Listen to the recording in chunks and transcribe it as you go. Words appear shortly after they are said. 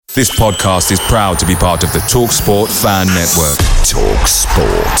This podcast is proud to be part of the TalkSport Fan Network.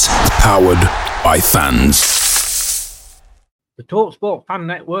 TalkSport. Powered by fans. The TalkSport Fan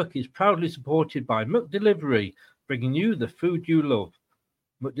Network is proudly supported by McDelivery, bringing you the food you love.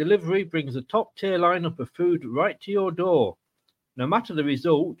 McDelivery brings a top-tier lineup of food right to your door. No matter the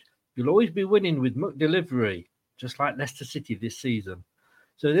result, you'll always be winning with McDelivery, just like Leicester City this season.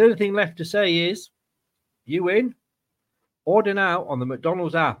 So the only thing left to say is, you win? Order now on the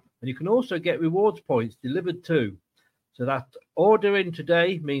McDonald's app, and you can also get rewards points delivered too. So that ordering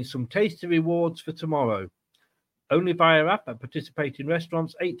today means some tasty rewards for tomorrow. Only via app at participating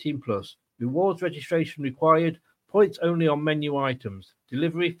restaurants, 18+. Rewards registration required. Points only on menu items.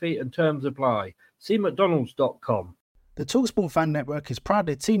 Delivery fee and terms apply. See mcdonalds.com. The TalkSport Fan Network is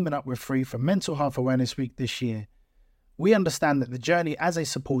proudly teaming up with Free for Mental Health Awareness Week this year. We understand that the journey as a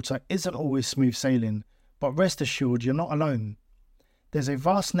supporter isn't always smooth sailing, but rest assured you're not alone. There's a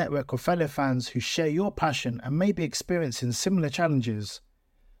vast network of fellow fans who share your passion and may be experiencing similar challenges.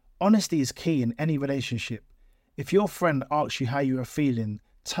 Honesty is key in any relationship. If your friend asks you how you are feeling,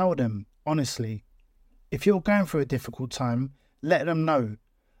 tell them honestly. If you're going through a difficult time, let them know.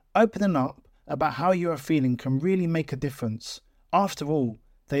 Opening up about how you are feeling can really make a difference. After all,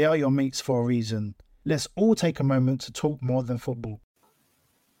 they are your mates for a reason. Let's all take a moment to talk more than football.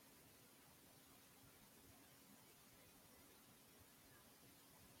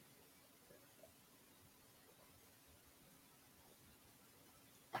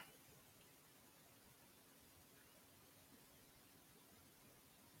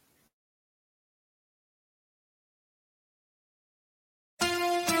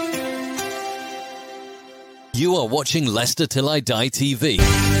 You are watching Leicester Till I Die TV.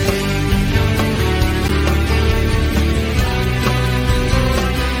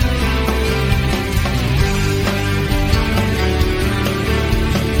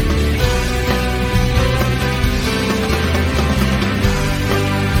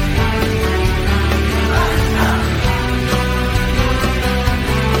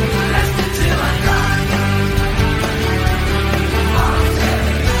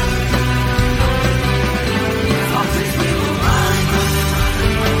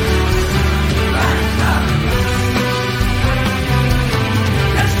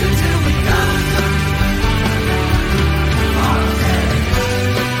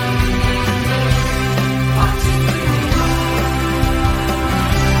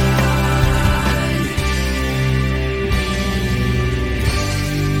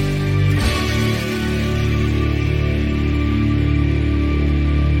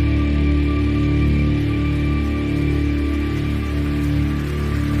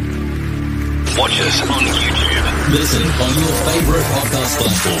 Watch us on YouTube. Listen on your favourite podcast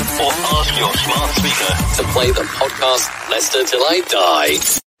platform. Or ask your smart speaker To play the podcast Leicester Till I Die.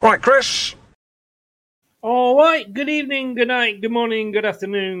 Right, Chris. All right, good evening, good night, good morning, good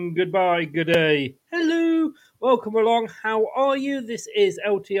afternoon, goodbye, good day. Hello, welcome along. How are you? This is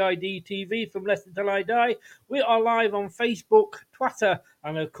LTID TV from Leicester Till I Die. We are live on Facebook, Twitter,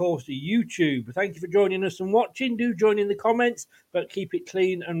 and of course YouTube. Thank you for joining us and watching. Do join in the comments, but keep it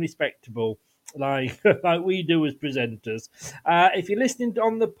clean and respectable, like we do as presenters. If you're listening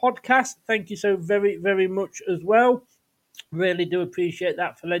on the podcast, thank you so very, very much as well. Really do appreciate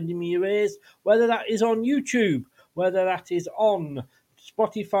that for lending me your ears, whether that is on YouTube, whether that is on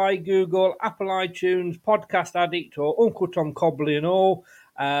Spotify, Google, Apple iTunes, Podcast Addict, or Uncle Tom Cobley and all.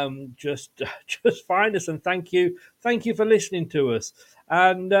 Just find us, and thank you for listening to us.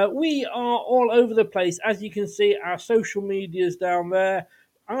 And we are all over the place, as you can see. Our social medias down there.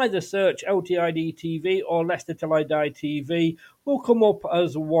 Either search LTID TV or Leicester Till I Die TV. Will come up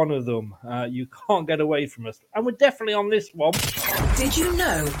as one of them. You can't get away from us. And we're definitely on this one. Did you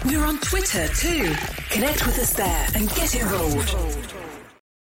know we're on Twitter too? Connect with us there and get involved.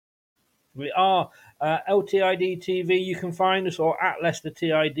 We are LTID TV. You can find us, or at Leicester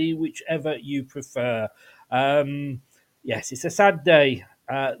TID, whichever you prefer. Yes, it's a sad day.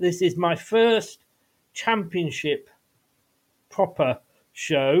 This is my first championship proper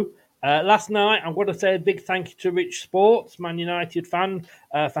show. Last night, I'm going to say a big thank you to Rich Sports, Man United fan,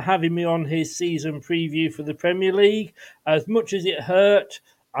 for having me on his season preview for the Premier League. As much as it hurt,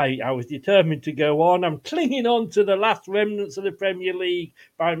 I was determined to go on. I'm clinging on to the last remnants of the Premier League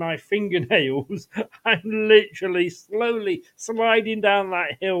by my fingernails. I'm literally slowly sliding down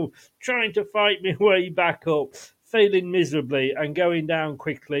that hill, trying to fight my way back up, failing miserably and going down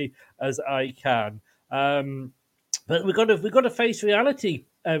quickly as I can. But we've got to face reality,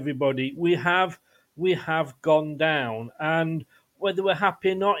 everybody. We have gone down, and whether we're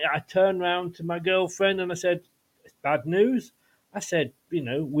happy or not, I turned round to my girlfriend and I said, "It's bad news. I said,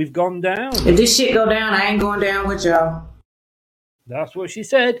 we've gone down. If this shit go down, I ain't going down with y'all. That's what she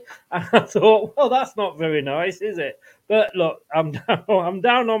said. And I thought, well, that's not very nice, is it? But look, I'm down, I'm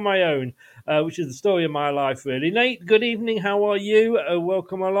down on my own, which is the story of my life, really. Nate, good evening. How are you?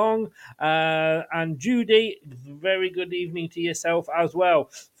 Welcome along. And Judy, very good evening to yourself as well.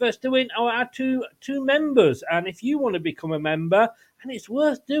 First to win are our two members. And if you want to become a member, and it's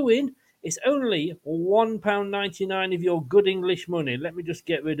worth doing, it's only £1.99 of your good English money. Let me just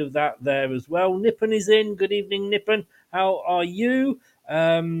get rid of that there as well. Nippon is in. Good evening, Nippon. How are you?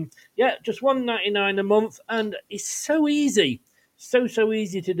 Just £1.99 a month, and it's so easy. So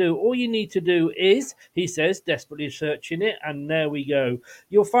easy to do. All you need to do is, he says, desperately searching it, and there we go.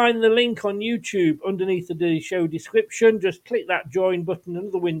 You'll find the link on YouTube underneath the show description. Just click that join button,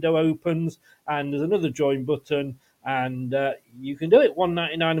 another window opens, and there's another join button, and you can do it.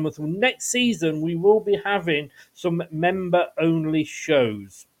 £1.99 a month. Next season, we will be having some member-only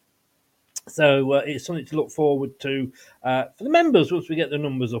shows. So it's something to look forward to for the members once we get the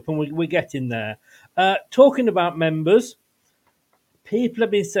numbers up, and we're getting there. Talking about members, people have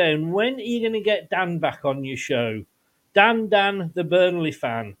been saying, when are you going to get Dan back on your show? Dan, the Burnley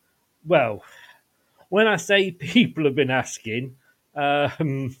fan. Well, when I say people have been asking,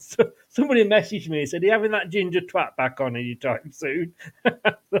 somebody messaged me and said, are you having that ginger twat back on anytime soon?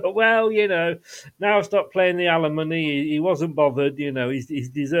 But, well, now I've stopped playing the alimony. He wasn't bothered, he's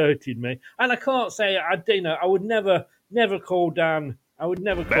deserted me. And I can't say, I would never call Dan. I would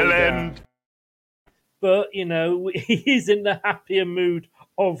never call Dan. But, he's in the happier mood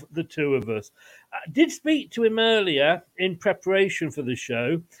of the two of us. I did speak to him earlier in preparation for the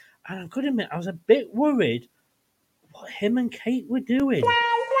show, and I've got to admit, I was a bit worried what him and Kate were doing.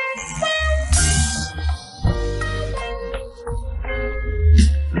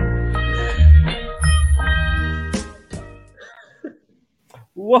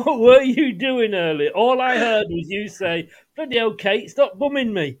 What were you doing earlier? All I heard was you say, bloody hell, Kate, stop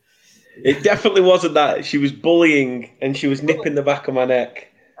bumming me. It definitely wasn't that. She was bullying and she was nipping the back of my neck.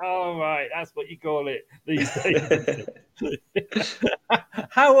 Oh, right. That's what you call it these days.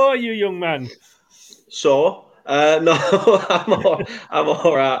 How are you, young man? So, no, I'm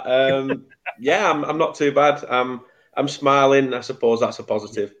all right. I'm not too bad. I'm smiling. I suppose that's a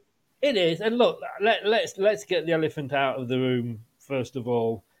positive. It is. And look, let's get the elephant out of the room first of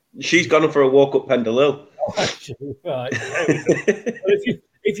all. She's gone for a walk up Pendle Hill. Oh, actually, right.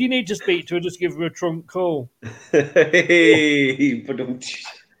 If you need to speak to her, just give her a trunk call.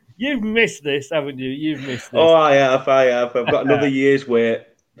 You've missed this, haven't you? You've missed this. Oh, I have. I've got another year's wait.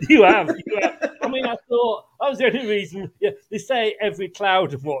 You have. I mean, I thought that was the only reason. Yeah, they say every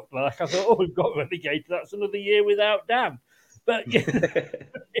cloud and what like. I thought, oh, we've got relegated. That's another year without Dan. But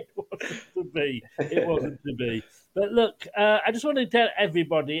it wasn't to be. It wasn't to be. But look, I just want to tell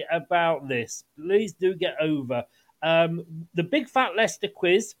everybody about this. Please do get over the Big Fat Leicester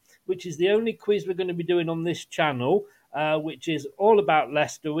quiz, which is the only quiz we're going to be doing on this channel, which is all about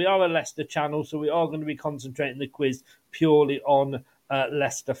Leicester. We are a Leicester channel, so we are going to be concentrating the quiz purely on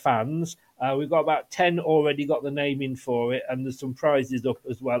Leicester fans. We've got about 10 already got the name in for it, and there's some prizes up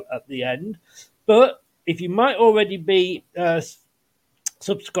as well at the end. But if you might already be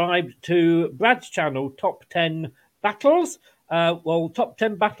subscribed to Brad's channel, Top 10 Battles, Top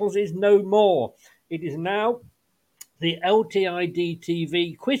 10 Battles is no more. It is now the LTID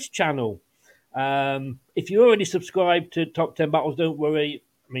TV quiz channel. If you already subscribed to Top 10 Battles, don't worry.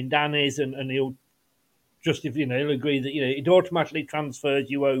 I mean, Dan is, and he'll just, he'll agree that, it automatically transfers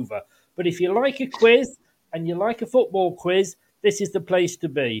you over. But if you like a quiz and you like a football quiz, this is the place to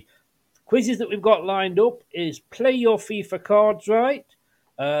be. Quizzes that we've got lined up is Play Your FIFA Cards Right,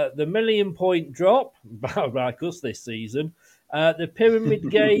 the Million Point Drop, like us this season, the Pyramid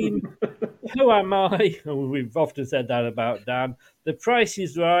Game, Who Am I? We've often said that about Dan. The Price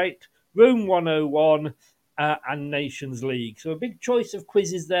is Right, Room 101, and Nations League. So a big choice of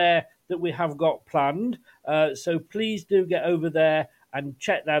quizzes there that we have got planned. So please do get over there and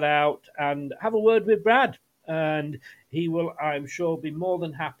check that out and have a word with Brad. And he will, I'm sure, be more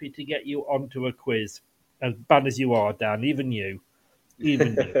than happy to get you onto a quiz. As bad as you are, Dan, even you.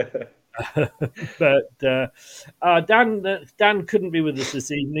 But Dan couldn't be with us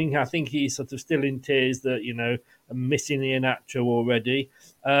this evening. I think he's sort of still in tears that, I'm missing Iheanacho already.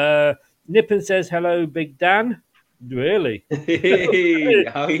 Nippon says, hello, Big Dan. Really? Hey,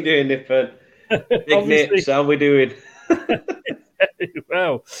 how are you doing, Nippon? Big Nips, how are we doing?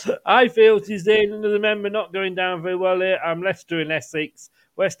 Well, I feel he's in another member not going down very well here. I'm Leicester in Essex,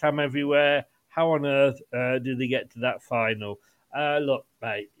 West Ham everywhere. How on earth did they get to that final? Look,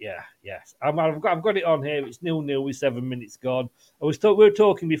 mate. Yeah, yes. I've got it on here. It's 0-0 with 7 minutes gone. We were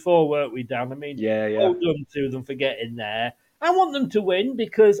talking before, weren't we, Dan? I mean, Yeah. well done to them for getting there. I want them to win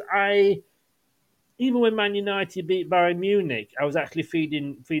because even when Man United beat Bayern Munich, I was actually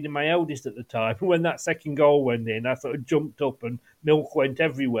feeding my eldest at the time. When that second goal went in, I sort of jumped up and milk went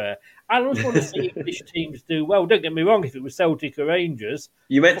everywhere. I just want to see English teams do well. Don't get me wrong, if it was Celtic or Rangers.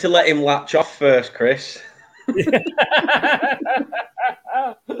 You meant to let him latch off first, Chris.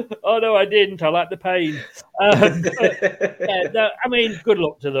 Oh, no, I didn't. I like the pain. I mean, good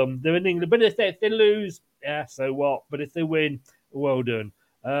luck to them. They're in England. But if they lose, yeah, so what? But if they win, well done.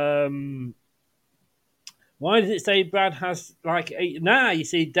 Why does it say Brad has like 8? You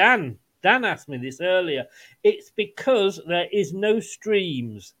see, Dan asked me this earlier. It's because there is no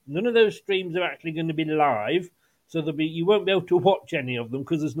streams. None of those streams are actually going to be live. So you won't be able to watch any of them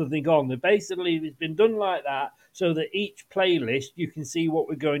because there's nothing on. It's been done like that so that each playlist you can see what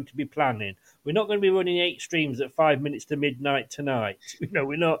we're going to be planning. We're not going to be running 8 streams at 5 minutes to midnight tonight.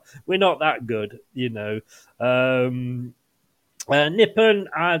 We're not that good. Nippon,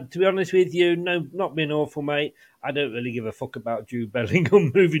 to be honest with you, no, not being awful, mate. I don't really give a fuck about Jude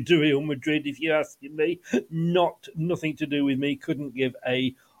Bellingham moving to Real Madrid. If you're asking me, nothing to do with me. Couldn't give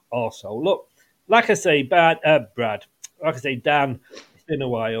a arsehole. Look, like I say, Brad. Like I say, Dan. It's been a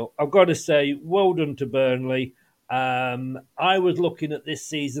while. I've got to say, well done to Burnley. I was looking at this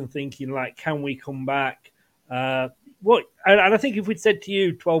season, thinking like, can we come back? What? And I think if we'd said to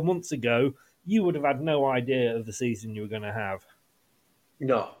you 12 months ago, you would have had no idea of the season you were going to have.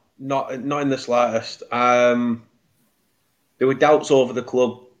 No, not in the slightest. There were doubts over the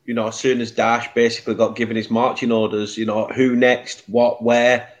club, as soon as Dash basically got given his marching orders, who next, what,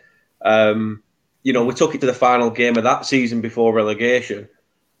 where. We took it to the final game of that season before relegation.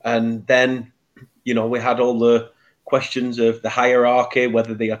 And then, we had all the questions of the hierarchy,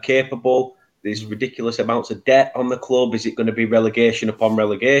 whether they are capable. There's ridiculous amounts of debt on the club. Is it going to be relegation upon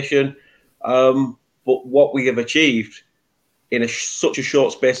relegation? But what we have achieved in such a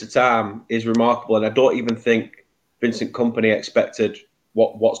short space of time is remarkable. And I don't even think Vincent Kompany expected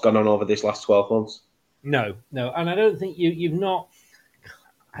what's gone on over this last 12 months. No. And I don't think you've not...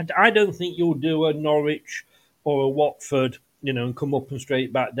 I don't think you'll do a Norwich or a Watford, and come up and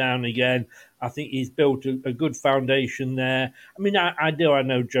straight back down again. I think he's built a good foundation there. I mean, I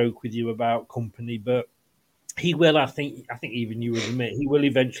know joke with you about Kompany, but he will, I think even you would admit, he will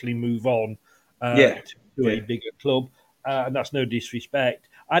eventually move on to a bigger club. And that's no disrespect.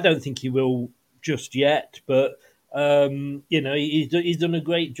 I don't think he will just yet, but, he's done a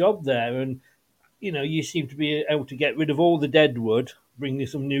great job there. And, you seem to be able to get rid of all the deadwood, bring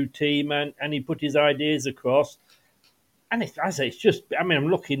some new team, and he put his ideas across. And it's just, I'm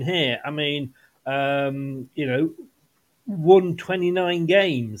looking here. Won 29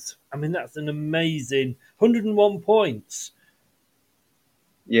 games. That's an amazing 101 points.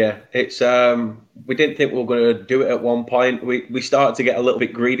 Yeah, it's we didn't think we were going to do it at one point. We started to get a little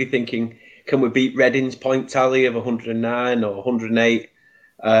bit greedy, thinking, can we beat Reading's point tally of 109 or 108?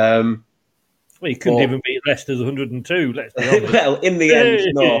 Well, you couldn't even beat Leicester's 102. Let's be honest. Well, in the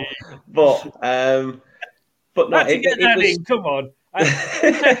end, no. But no, come on. I'm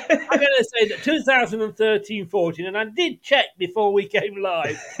going to say that 2013-14, and I did check before we came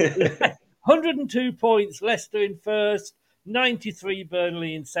live. 102 points, Leicester in first. 93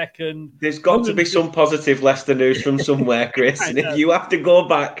 Burnley in second. There's got to be some positive Leicester news from somewhere, Chris. And if you have to go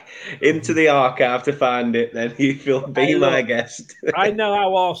back into the archive to find it, then you will be my guest. I know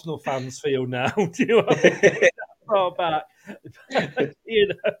how Arsenal fans feel now. Do you know what I mean? Far back.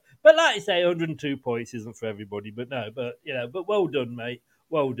 But like I say, 102 points isn't for everybody. But well done, mate.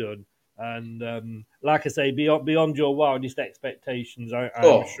 Well done. And like I say, beyond your wildest expectations, I'm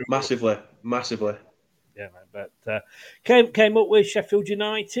sure. Massively. Yeah, but came up with Sheffield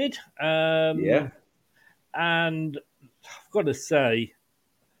United. And I've got to say,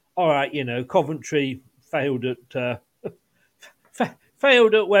 all right, Coventry failed at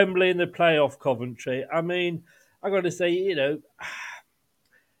Wembley in the playoff. Coventry. I've got to say,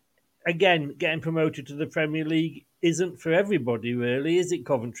 again, getting promoted to the Premier League isn't for everybody, really, is it?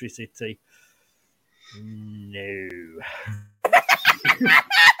 Coventry City? No.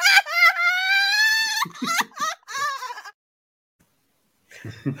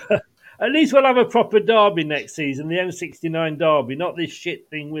 At least we'll have a proper derby next season, the M69 derby, not this shit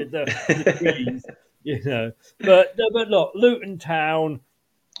thing with the trees, But look, Luton Town,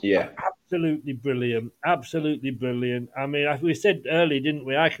 absolutely brilliant. We said earlier, didn't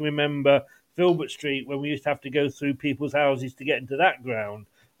we? I can remember Filbert Street when we used to have to go through people's houses to get into that ground.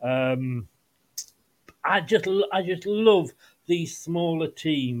 I just love these smaller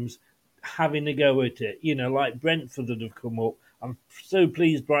teams having a go at it. Like Brentford that have come up. I'm so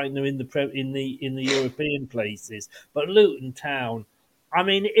pleased Brighton are in the European places, but Luton Town, I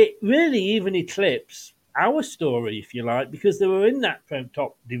mean, it really even eclipsed our story, if you like, because they were in that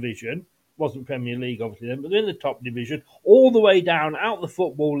top division. Wasn't Premier League obviously then, but they're in the top division, all the way down out the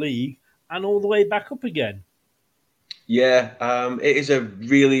Football League, and all the way back up again. Yeah, it is a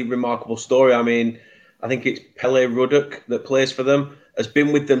really remarkable story. I mean, I think it's Pele Ruddock that plays for them, has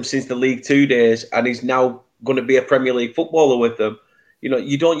been with them since the League Two days, and is now going to be a Premier League footballer with them.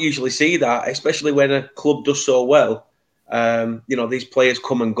 You don't usually see that, especially when a club does so well. These players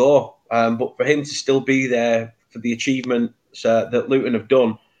come and go, but for him to still be there for the achievements that Luton have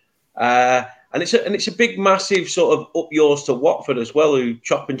done, and it's a big, massive sort of up yours to Watford as well, who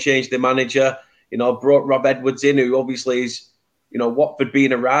chop and change their manager. Brought Rob Edwards in, who obviously is, Watford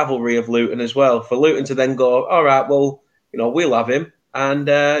being a rivalry of Luton as well. For Luton to then go, all right, well, we'll have him, and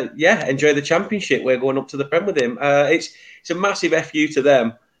enjoy the Championship. We're going up to the Prem with him. It's a massive FU to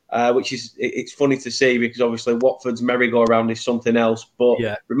them, which is it's funny to see because obviously Watford's merry-go-round is something else. But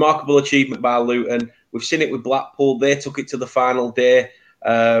remarkable achievement by Luton. We've seen it with Blackpool. They took it to the final day.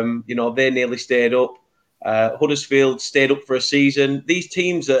 They nearly stayed up. Huddersfield stayed up for a season. These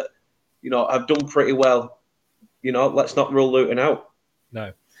teams that have done pretty well. Let's not rule Luton out.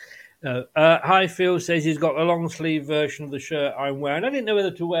 No. Highfield says he's got a long sleeve version of the shirt I'm wearing. I didn't know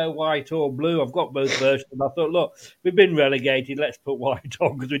whether to wear white or blue. I've got both versions. I thought, look, we've been relegated. Let's put white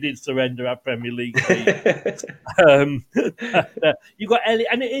on because we did surrender our Premier League seat. You got Elliot,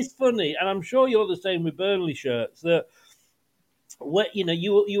 and it is funny, and I'm sure you're the same with Burnley shirts, that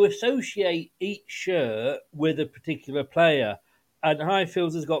you associate each shirt with a particular player. And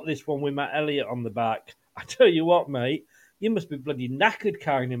Highfields has got this one with Matt Elliott on the back. I tell you what, mate, you must be bloody knackered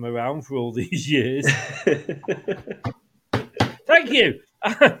carrying him around for all these years. Thank you.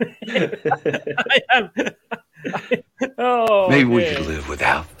 I am. Maybe we could live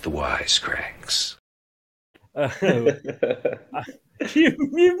without the wisecracks.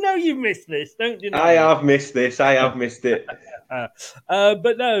 You missed this, don't you? I have missed this. I have missed it.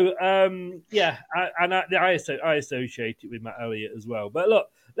 But no, I associate it with Matt Elliott as well. But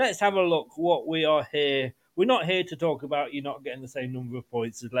look, let's have a look what we are here. We're not here to talk about you not getting the same number of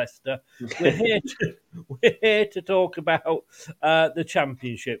points as Leicester. We're here to talk about the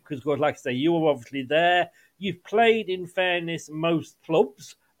Championship because, like I say, you were obviously there. You've played, in fairness, most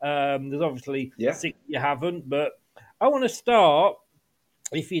clubs. There's obviously 6 you haven't, but I want to start,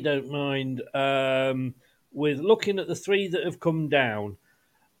 if you don't mind, with looking at the 3 that have come down.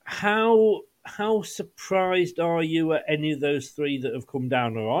 How surprised are you at any of those 3 that have come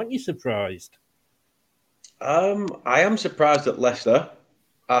down, or aren't you surprised? I am surprised at Leicester.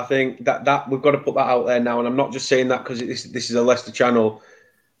 I think that we've got to put that out there now, and I'm not just saying that because this is a Leicester channel.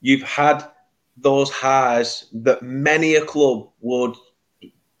 You've had those highs that many a club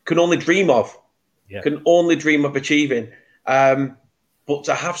can only dream of, can only dream of achieving. But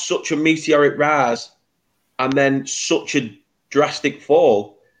to have such a meteoric rise and then such a drastic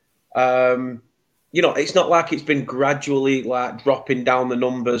fall, it's not like it's been gradually like dropping down the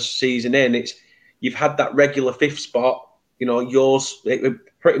numbers season in. You've had that regular 5th spot. Yours.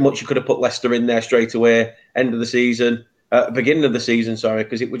 Pretty much you could have put Leicester in there straight away. End of the season, beginning of the season. Sorry,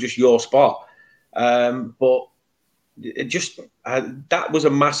 because it was just your spot. But it just that was a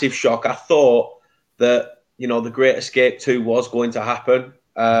massive shock. I thought that the Great Escape 2 was going to happen,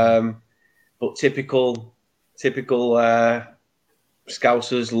 but typical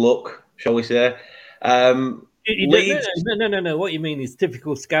Scousers luck, shall we say? No. What you mean is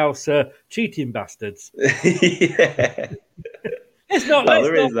typical Scouser cheating bastards. Yeah.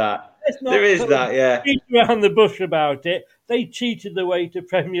 There is that. Yeah. Beat around the bush about it. They cheated their way to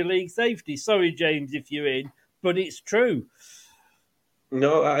Premier League safety. Sorry, James, if you're in, but it's true.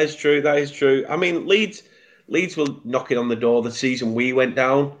 No, that is true. I mean, Leeds were knocking on the door the season we went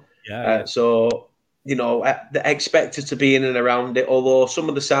down. Yeah. So, they expected to be in and around it, although some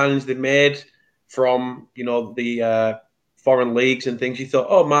of the signings they made from, the foreign leagues and things, you thought,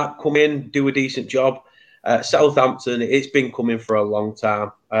 oh, Mark, come in, do a decent job. Southampton, it's been coming for a long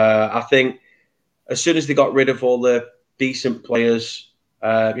time. I think as soon as they got rid of all the decent players,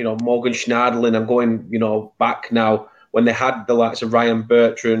 Morgan Schneiderlin, I'm going, back now, when they had the likes of Ryan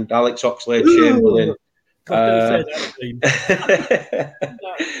Bertrand, Alex Oxlade-Chamberlain. But,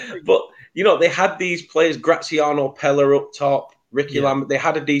 they had these players, Graziano Pella up top, Ricky Lambert. They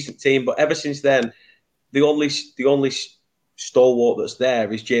had a decent team, but ever since then, the only stalwart that's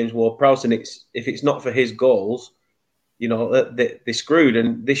there is James Ward-Prowse, and if it's not for his goals, they screwed.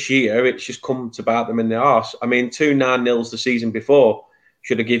 And this year, it's just come to bite them in the arse. I mean, 2-9-0s the season before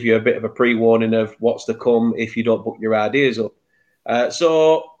should have give you a bit of a pre-warning of what's to come if you don't book your ideas up.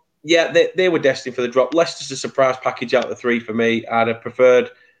 They were destined for the drop. Leicester's a surprise package out of the three for me. I'd have preferred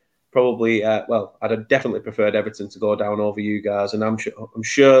I'd have definitely preferred Everton to go down over you guys, and I'm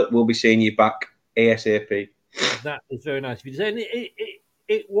sure we'll be seeing you back ASAP. That is very nice of you to say. And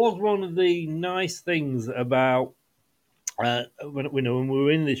it was one of the nice things about when we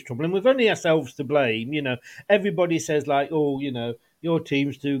were in this trouble, and we've only ourselves to blame. Everybody says like, "Oh, your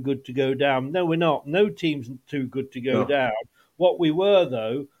team's too good to go down." No, we're not. No team's too good to go down. What we were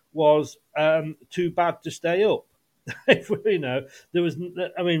though was too bad to stay up. There was.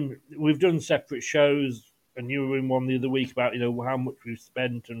 I mean, we've done separate shows, and you were in one the other week about how much we've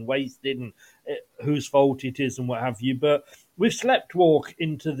spent and wasted, and whose fault it is, and what have you. But we've slept walk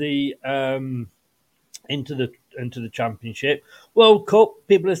into the Championship. World Cup,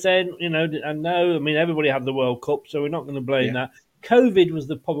 people are saying, I know. I mean, everybody had the World Cup, so we're not going to blame that. COVID was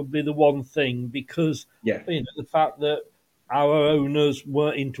probably the one thing because the fact that our owners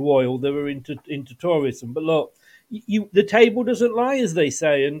weren't into oil, they were into tourism. But look, the table doesn't lie, as they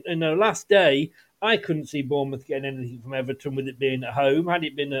say. And last day, I couldn't see Bournemouth getting anything from Everton with it being at home. Had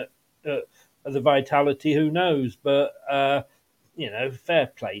it been at the Vitality, who knows? But fair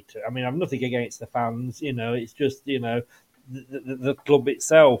play to. I mean, I've nothing against the fans. It's just the club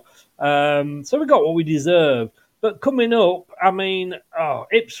itself. So we got what we deserve. But coming up, I mean,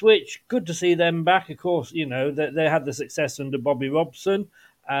 Ipswich, good to see them back. Of course, they had the success under Bobby Robson.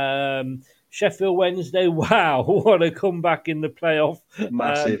 Sheffield Wednesday, wow, what a comeback in the playoff.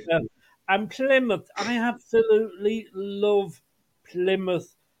 Massive. And Plymouth, I absolutely love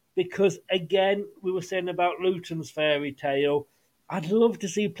Plymouth because, again, we were saying about Luton's fairy tale. I'd love to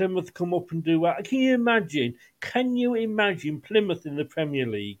see Plymouth come up and do that. Can you imagine Plymouth in the Premier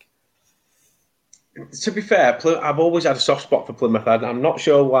League? To be fair, I've always had a soft spot for Plymouth. I'm not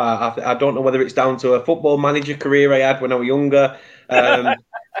sure why. I don't know whether it's down to a football manager career I had when I was younger.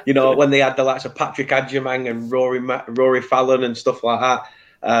 When they had the likes of Patrick Adjemang and Rory Fallon and stuff like that.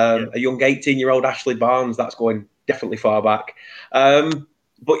 A young 18-year-old Ashley Barnes, that's going definitely far back.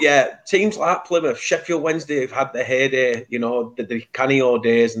 But yeah, teams like Plymouth, Sheffield Wednesday have had their heyday, the Canio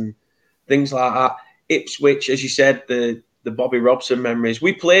days and things like that. Ipswich, as you said, the Bobby Robson memories.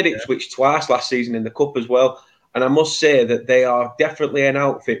 We played Ipswich twice last season in the Cup as well. And I must say that they are definitely an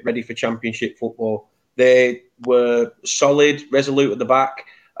outfit ready for Championship football. They were solid, resolute at the back,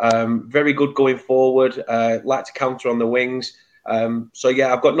 very good going forward, like to counter on the wings.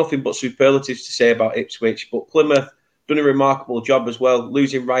 I've got nothing but superlatives to say about Ipswich. But Plymouth done a remarkable job as well,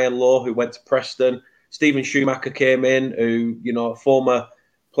 losing Ryan Law, who went to Preston. Stephen Schumacher came in, who, a former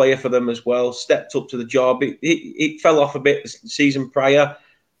player for them as well, stepped up to the job. It fell off a bit the season prior,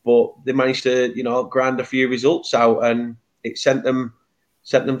 but they managed to, grind a few results out, and it sent them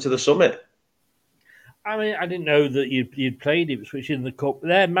to the summit. I mean, I didn't know that you'd played Ipswich in the Cup.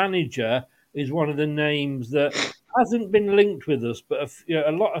 Their manager is one of the names that hasn't been linked with us, but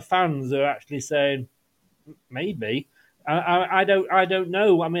a lot of fans are actually saying maybe. I don't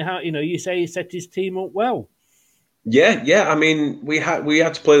know. I mean, how you say he set his team up well. Yeah. I mean, we had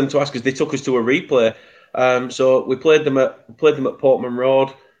to play them twice because they took us to a replay. So we played them at Portman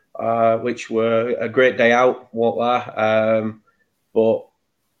Road, which were a great day out, won't lie. But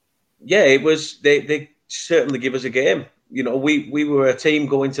yeah, it was. They certainly give us a game. We were a team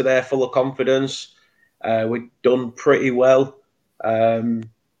going to there full of confidence. We'd done pretty well, and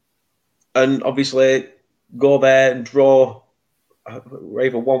obviously go there and draw either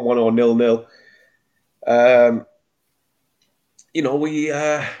 1-1 or 0-0. We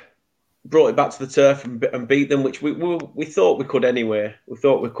brought it back to the turf and beat them, which we thought we could anyway. We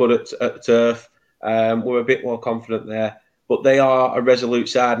thought we could at turf. We're a bit more confident there. But they are a resolute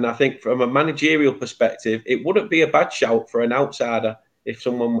side. And I think from a managerial perspective, it wouldn't be a bad shout for an outsider if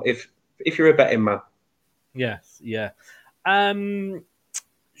you're a betting man. Yes, yeah.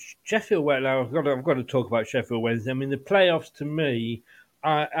 Sheffield Wednesday, I've got to talk about Sheffield Wednesday. I mean, the playoffs, to me,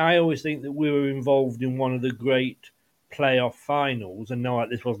 I always think that we were involved in one of the great playoff finals. And no,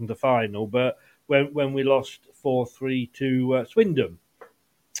 this wasn't a final, but when we lost 4-3 to Swindon,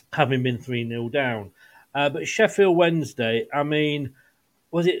 having been 3-0 down. But Sheffield Wednesday, I mean,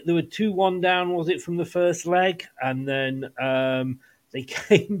 there were 2-1 down, was it, from the first leg? And then they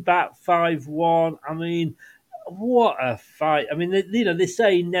came back 5-1. I mean, what a fight. I mean, they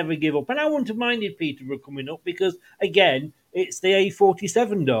say never give up. And I wouldn't have minded Peterborough coming up because, again, it's the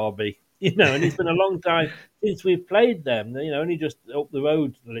A47 derby, and it's been a long time since we've played them, only just up the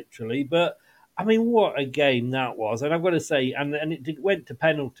road, literally. But I mean, what a game that was. And I've got to say, and it went to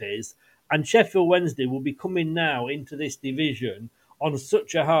penalties, and Sheffield Wednesday will be coming now into this division on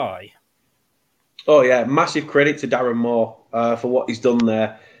such a high. Oh, yeah, massive credit to Darren Moore for what he's done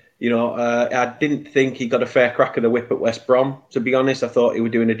there. I didn't think he got a fair crack of the whip at West Brom, to be honest. I thought he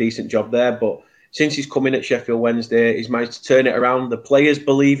was doing a decent job there. But since he's come in at Sheffield Wednesday, he's managed to turn it around. The players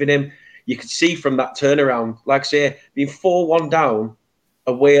believe in him. You could see from that turnaround, like I say, being 4-1 down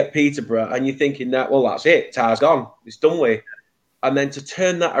away at Peterborough, and you're thinking that, well, that's it. Tar's gone. It's done with. And then to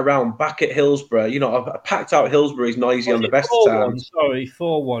turn that around back at Hillsborough, a packed out Hillsborough is noisy on the best of times. Sorry,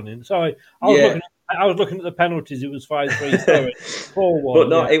 4-1. Sorry, I was looking at the penalties. It was 5-3. Sorry, 4-1. But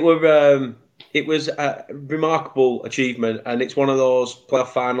no, it was a remarkable achievement, and it's one of those playoff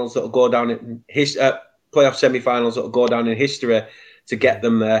finals that'll go down in playoff semi-finals that'll go down in history to get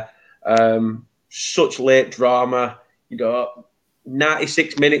them there. Such late drama,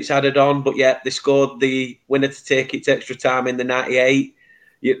 96 minutes added on, but yet they scored the winner to take it to extra time in the 98.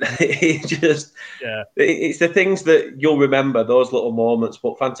 It's the things that you'll remember, those little moments.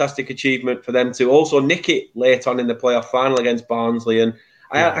 But fantastic achievement for them to also nick it late on in the playoff final against Barnsley. And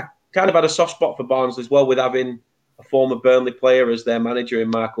I kind of had a soft spot for Barnsley as well, with having a former Burnley player as their manager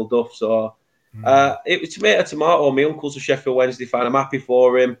in Michael Duff. So it was tomato. My uncle's a Sheffield Wednesday fan. I'm happy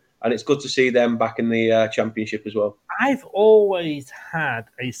for him. And it's good to see them back in the Championship as well. I've always had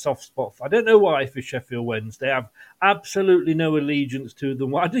a soft spot I don't know why, for Sheffield Wednesday. I've absolutely no allegiance to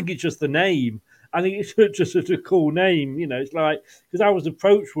them. I think it's just the name. I think it's just such a cool name. It's like, because I was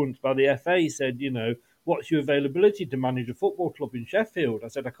approached once by the FA, said, what's your availability to manage a football club in Sheffield? I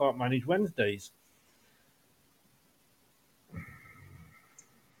said, I can't manage Wednesdays.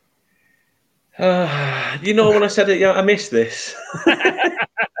 When I said it, I missed this.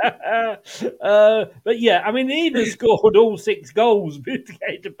 But yeah, I mean, they even scored all 6 goals to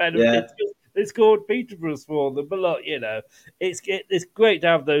get to penalties. Yeah. They scored Peterborough's for them. But look, it's great to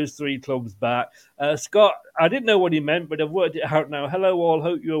have those 3 clubs back. Scott, I didn't know what he meant, but I've worked it out now. Hello all,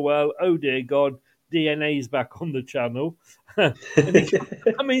 hope you're well. Oh dear God, DNA's back on the channel. I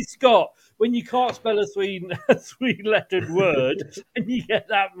mean, Scott, when you can't spell a 3-lettered word and you get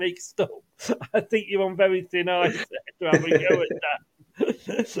that mixed up, I think you're on very thin ice to have a go at that.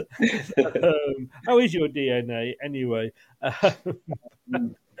 How is your DNA anyway?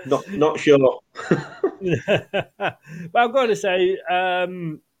 Not sure. But I've got to say,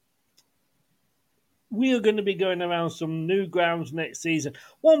 we are going to be going around some new grounds next season.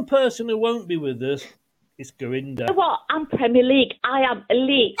 One person who won't be with us is Gurinder. You know what? I'm Premier League. I am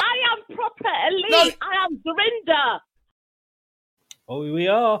elite. I am proper elite. No. I am Gurinder. Oh, we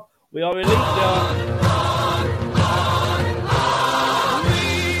are. We are elite, Jar.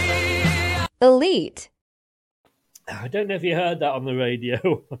 Elite. I don't know if you heard that on the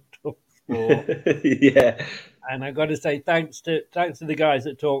radio. Yeah. And I got to say thanks to the guys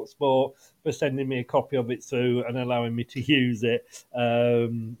at TalkSport for sending me a copy of it through and allowing me to use it.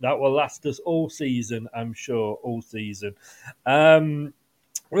 That will last us all season, I'm sure, all season.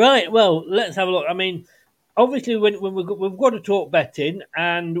 Right, well, let's have a look. I mean, obviously, when we've got to talk betting,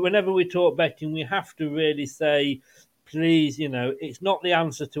 and whenever we talk betting, we have to really say, please, it's not the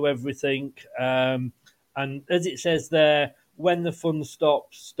answer to everything. And as it says there, when the fun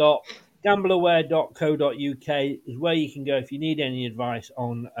stops, stop. Gambleaware.co.uk is where you can go if you need any advice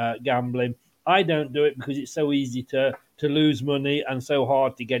on gambling. I don't do it because it's so easy to lose money and so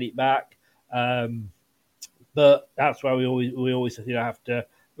hard to get it back. But that's why we always have to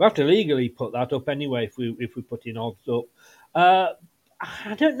legally put that up anyway if we put in odds up. I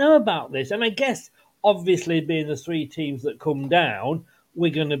don't know about this, and I guess obviously being the 3 teams that come down,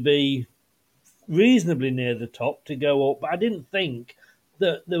 we're going to be reasonably near the top to go up. But I didn't think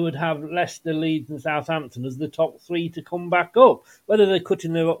that they would have Leicester, Leeds, and Southampton as the top 3 to come back up. Whether they're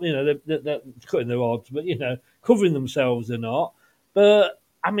cutting their, they're cutting their odds, but covering themselves or not. But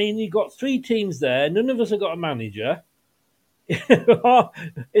I mean, you've got 3 teams there. None of us have got a manager.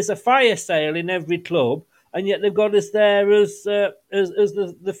 It's a fire sale in every club, and yet they've got us there as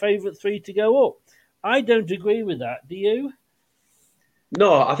the favourite 3 to go up. I don't agree with that. Do you?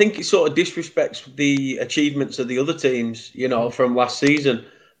 No, I think it sort of disrespects the achievements of the other teams, from last season.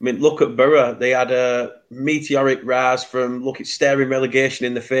 I mean, look at Borough. They had a meteoric rise from staring relegation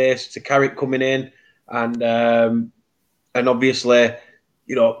in the face to Carrick coming in, and obviously,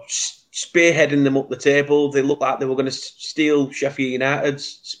 spearheading them up the table. They looked like they were going to steal Sheffield United's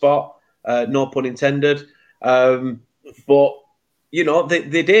spot. No pun intended. But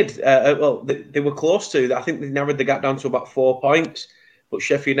they did. They were close to. I think they narrowed the gap down to about 4 points. But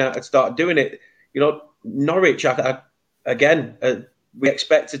Sheffield United started doing it. Norwich, again, we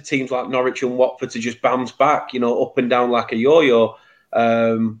expected teams like Norwich and Watford to just bounce back, up and down like a yo-yo.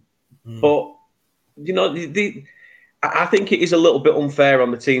 But, I think it is a little bit unfair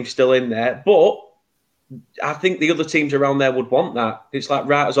on the team still in there. But I think the other teams around there would want that. It's like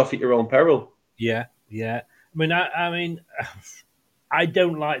writers off at your own peril. Yeah. I mean, I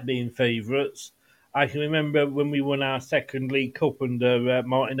don't like being favourites. I can remember when we won our second League Cup under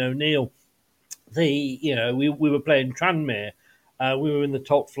Martin O'Neill. We were playing Tranmere. We were in the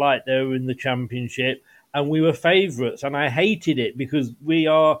top flight. They were in the Championship, and we were favourites. And I hated it because we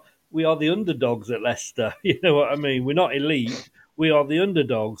are the underdogs at Leicester. You know what I mean? We're not elite. We are the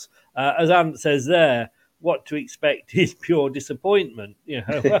underdogs. As Ant says there, what to expect is pure disappointment.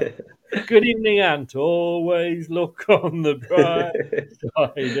 Good evening, Ant. Always look on the bright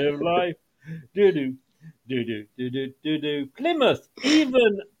side of life. Do do. Plymouth,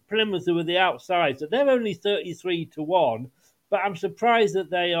 even Plymouth, who are the outside, so they're only 33-1. But I'm surprised that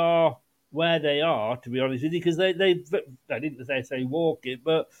they are where they are, to be honest with you, because I didn't say walk it,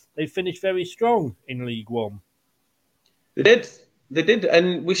 but they finished very strong in League One. They did,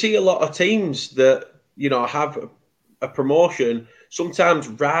 and we see a lot of teams that have a promotion sometimes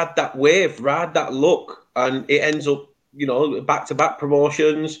ride that wave, ride that luck, and it ends up back-to-back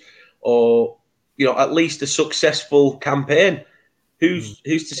promotions or at least a successful campaign. Who's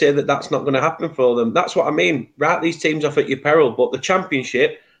to say that that's not going to happen for them? That's what I mean. Write these teams off at your peril. But the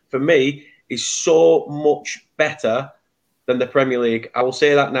Championship, for me, is so much better than the Premier League. I will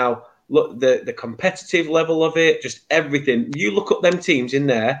say that now. Look, the competitive level of it, just everything. You look up them teams in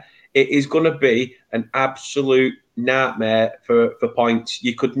there, it is going to be an absolute nightmare for points.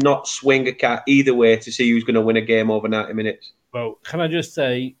 You could not swing a cat either way to see who's going to win a game over 90 minutes. Well, can I just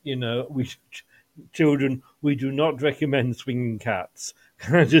say, children, we do not recommend swinging cats.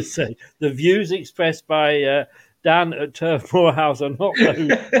 Can I just say, the views expressed by Dan at Turf Moor House are not those.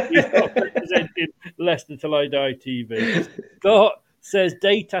 He's not representing Leicester Till I Die TV. Scott says,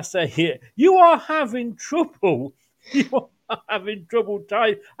 data say here, you are having trouble. You are having trouble.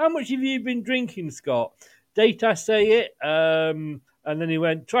 How much have you been drinking, Scott? Data say it. And then he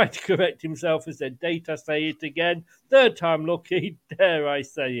tried to correct himself and said, data say it again. Third time lucky, dare I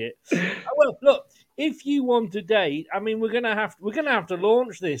say it. Well, look, if you want a date, I mean, we're gonna have to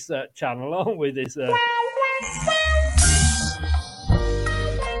launch this channel, aren't we? This.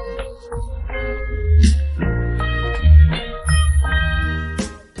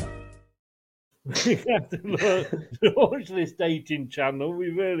 We have to launch this dating channel. We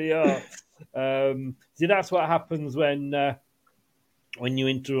really are. See, that's what happens when you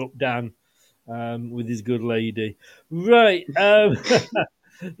interrupt Dan with his good lady. Right.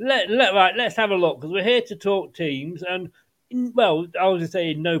 Let's have a look, because we're here to talk teams. And, I was going to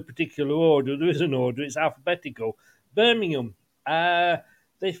say in no particular order. There is an order. It's alphabetical. Birmingham.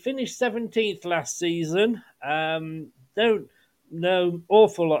 They finished 17th last season. Don't know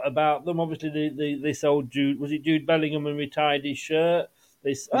awful lot about them. Obviously, they sold Jude. Was it Jude Bellingham and retired his shirt?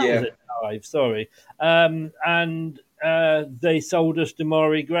 Was it 5, sorry. And they sold us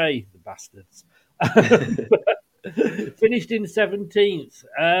Damari Gray, the bastards. Finished in 17th.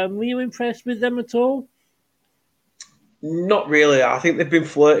 Were you impressed with them at all? Not really. I think they've been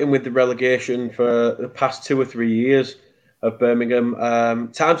flirting with the relegation for the past 2 or 3 years of Birmingham.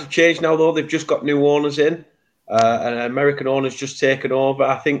 Times have changed now, though. They've just got new owners in. An American owner's just taken over.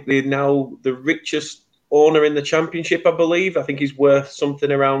 I think they're now the richest owner in the Championship, I believe. I think he's worth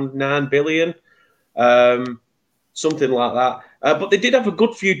something around 9 billion. Something like that. But they did have a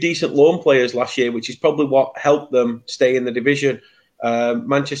good few decent loan players last year, which is probably what helped them stay in the division.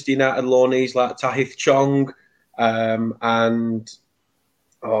 Manchester United loanees like Tahith Chong, and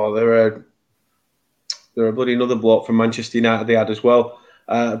they're a bloody another bloke from Manchester United they had as well.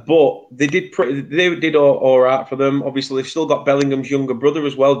 But they did all right for them. Obviously, they've still got Bellingham's younger brother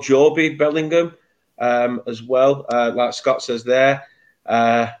as well, Joby Bellingham, as well, like Scott says there.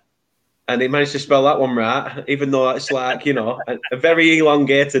 And he managed to spell that one right, even though it's like, a very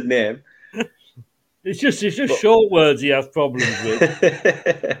elongated name. It's just short words he has problems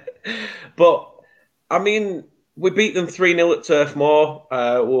with. But, I mean, we beat them 3-0 at Turf Moor.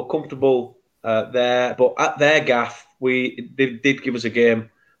 We were comfortable there. But at their gaff, they did give us a game.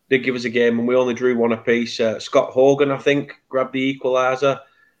 And we only drew one apiece. Scott Hogan, I think, grabbed the equaliser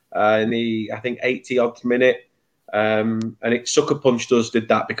in the, 80-odd minute. And it sucker punched us, did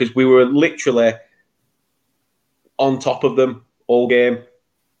that, because we were literally on top of them all game.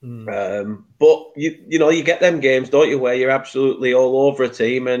 But you get them games, don't you, where you're absolutely all over a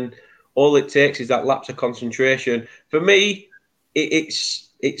team, and all it takes is that lapse of concentration. For me,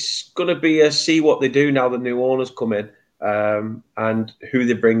 it's going to be a see what they do now the new owners come in. and who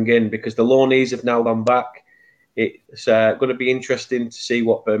they bring in, because the loanees have now gone back. It's going to be interesting to see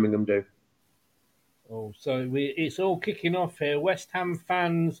what Birmingham do. Oh, so it's all kicking off here. West Ham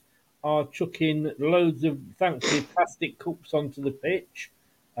fans are chucking loads of, thankfully, plastic cups onto the pitch.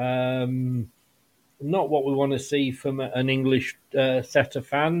 Not what we want to see from an English set of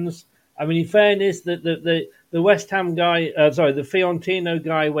fans. I mean, in fairness, the West Ham guy, the Fiorentino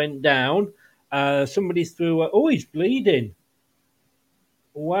guy went down. Somebody threw. He's bleeding.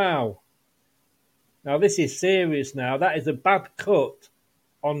 Wow. Now this is serious. Now that is a bad cut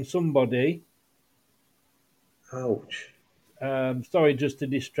on somebody. Ouch. Sorry, just to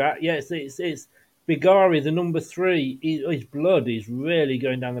distract. Yes, it's Bigari, the number 3. His blood is really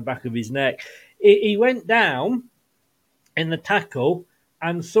going down the back of his neck. He went down in the tackle,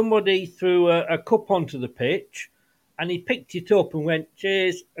 and somebody threw a cup onto the pitch, and he picked it up and went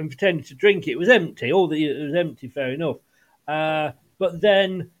cheers and pretended to drink it. It was empty. It was empty. Fair enough. But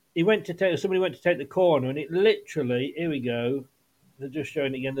then somebody went to take the corner, and it literally. Here we go. They're just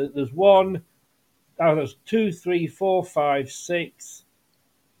showing it again. There's one. There's 2, 3, 4, 5, 6.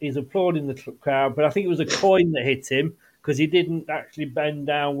 He's applauding the crowd, but I think it was a coin that hit him because he didn't actually bend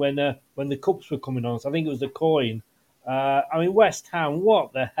down when the cups were coming on. So I think it was a coin. I mean, West Ham,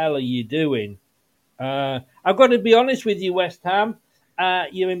 what the hell are you doing? I've got to be honest with you, West Ham.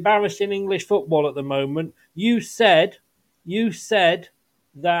 You're embarrassing English football at the moment. You said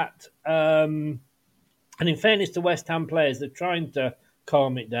that, and in fairness to West Ham players, they're trying to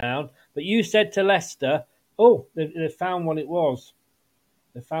calm it down. But you said to Leicester, they found what it was.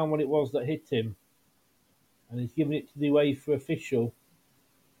 They found what it was that hit him, and he's given it to the UEFA official,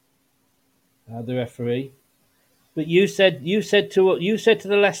 the referee. But you said to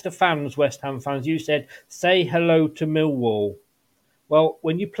the Leicester fans, West Ham fans, you said say hello to Millwall. Well,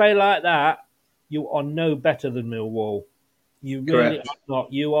 when you play like that, you are no better than Millwall. You really Correct. are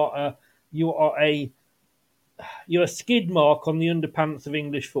not. You're a skid mark on the underpants of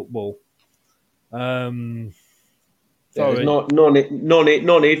English football. Sorry. There's no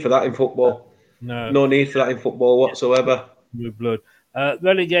need for that in football. No need for that in football whatsoever. With blood.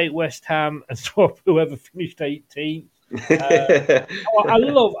 Relegate West Ham and swap whoever finished 18th. I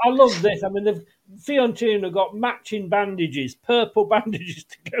love this. I mean, the Fiorentina got matching bandages, purple bandages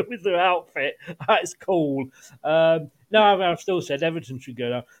to go with their outfit. That's cool. No, I've still said Everton should go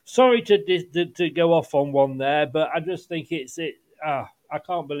down. Sorry to go off on one there, but I just think I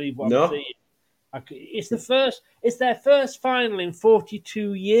can't believe what I'm seeing. It's their first final in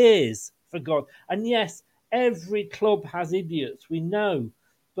 42 years, for God. And yes, every club has idiots, we know,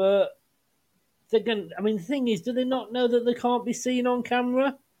 but they're going. I mean, the thing is, do they not know that they can't be seen on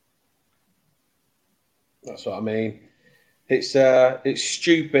camera? That's what I mean. It's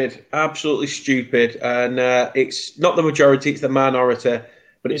stupid, absolutely stupid, and it's not the majority; it's the minority.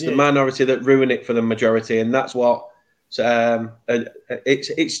 But it's the minority that ruin it for the majority, and that's what. It's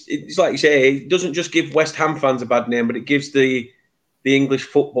like you say, it doesn't just give West Ham fans a bad name, but it gives the English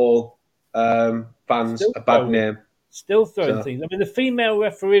football fans a bad name. Still throwing things. I mean, the female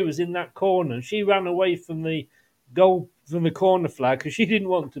referee was in that corner, and she ran away from the goal, from the corner flag, because she didn't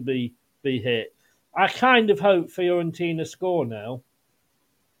want to be hit. I kind of hope Fiorentina score now,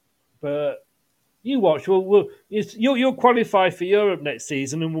 but you watch. You'll qualify for Europe next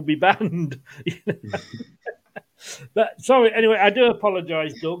season, and we'll be banned. But sorry, anyway, I do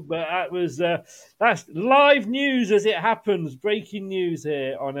apologise, Doug, but that's live news as it happens. Breaking news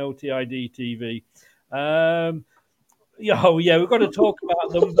here on LTID TV. We've got to talk about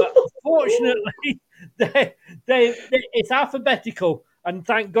them, but unfortunately, it's alphabetical, and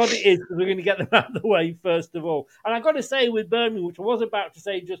thank God it is, because we're going to get them out of the way first of all. And I've got to say, with Birmingham, which I was about to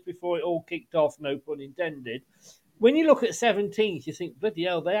say just before it all kicked off, no pun intended, when you look at 17th, you think, bloody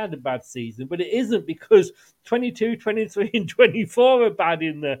hell, they had a bad season. But it isn't, because 22, 23 and 24 are bad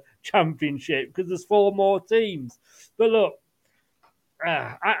in the Championship because there's 4 more teams. But look,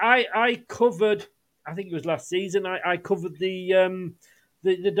 I covered, I think it was last season, I covered the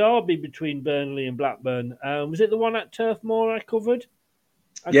derby between Burnley and Blackburn. Was it the one at Turf Moor I covered?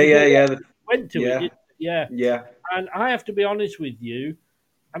 Yeah. Went to it. Yeah. And I have to be honest with you,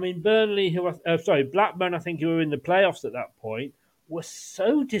 I mean, Blackburn, I think, who were in the playoffs at that point, were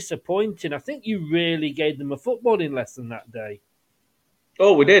so disappointing. I think you really gave them a footballing lesson that day.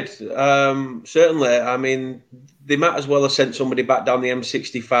 Oh, we did. Certainly. I mean, they might as well have sent somebody back down the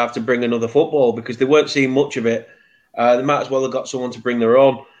M65 to bring another football, because they weren't seeing much of it. They might as well have got someone to bring their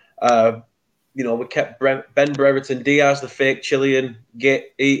own. We kept Ben Brereton, Diaz, the fake Chilean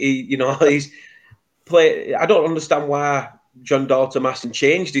git. He's play. I don't understand why John Dalton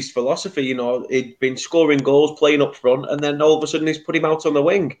changed his philosophy. You know, he'd been scoring goals, playing up front, and then all of a sudden he's put him out on the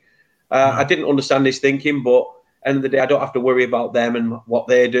wing. I didn't understand his thinking, but end of the day, I don't have to worry about them and what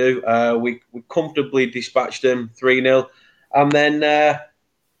they do. We comfortably dispatched them 3-0. And then,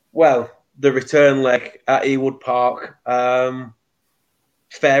 the return leg at Ewood Park,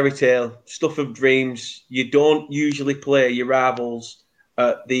 fairy tale, stuff of dreams. You don't usually play your rivals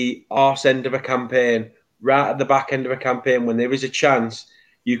at the arse end of a campaign, right at the back end of a campaign, when there is a chance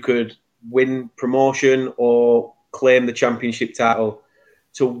you could win promotion or claim the championship title.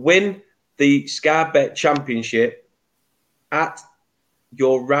 To win the Sky Bet Championship at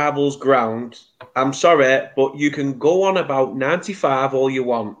your rival's ground, I'm sorry, but you can go on about 95 all you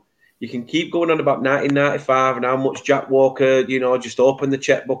want. You can keep going on about 1995 and how much Jack Walker, just opened the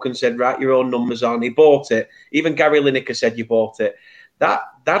checkbook and said, write your own numbers on. He bought it. Even Gary Lineker said you bought it. That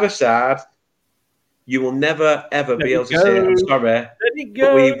aside, you will never, ever be able to say, I'm sorry,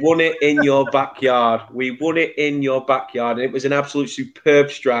 but we won it in your backyard. We won it in your backyard. And it was an absolute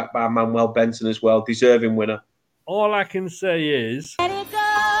superb strike by Manuel Benson as well. Deserving winner. All I can say is... Let it go.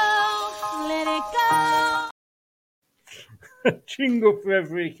 Jingle for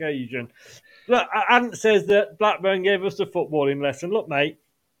every occasion. Look, Ant says that Blackburn gave us a footballing lesson. Look, mate,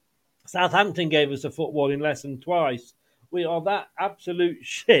 Southampton gave us a footballing lesson twice. We are that absolute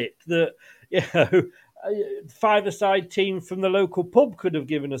shit that, five-a-side team from the local pub could have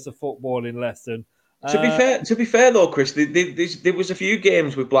given us a footballing lesson. To be fair though, Chris, there was a few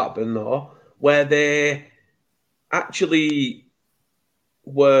games with Blackburn though where they actually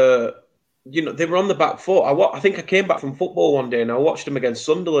were, they were on the back foot. I think I came back from football one day and I watched them against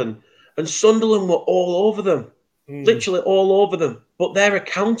Sunderland, and Sunderland were all over them, literally all over them. But their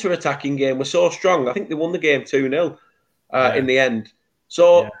counter-attacking game was so strong. I think they won the game 2-0 in the end.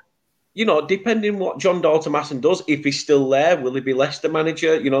 So, depending what John Dalton does, if he's still there, will he be Leicester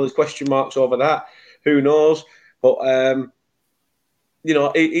manager? There's question marks over that. Who knows? But,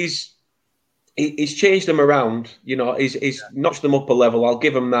 he's changed them around. He's notched them up a level. I'll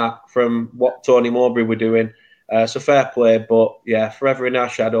give him that from what Tony Mowbray were doing. So fair play. But, yeah, forever in our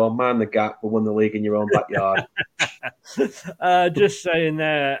shadow, mind the gap, but win the league in your own backyard. Just saying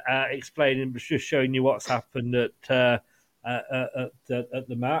there, explaining, just showing you what's happened at the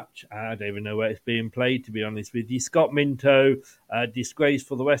match. I don't even know where it's being played, to be honest with you. Scott Minto,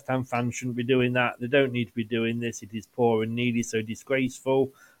 disgraceful. The West Ham fans shouldn't be doing that. They don't need to be doing this. It is poor and needy, so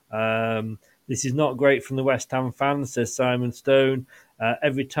disgraceful. This is not great from the West Ham fans, says Simon Stone.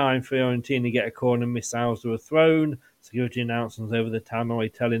 Every time Fiorentina get a corner, missiles are thrown. Security announcements over the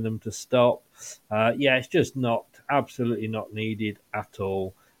tannoy telling them to stop. It's just absolutely not needed at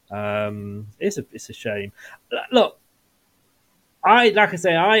all. It's a shame. Look, I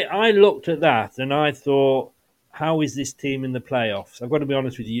looked at that and I thought, how is this team in the playoffs? I've got to be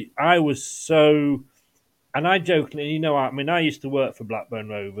honest with you. I was so, and I jokingly, I used to work for Blackburn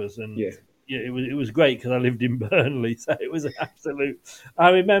Rovers, and it was great because I lived in Burnley, so it was an absolute. I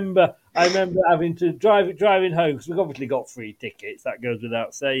remember having to driving home, because we've obviously got free tickets. That goes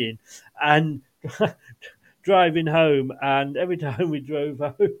without saying, and. Driving home, and every time we drove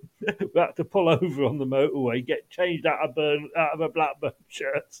home, we had to pull over on the motorway, get changed out of a Blackburn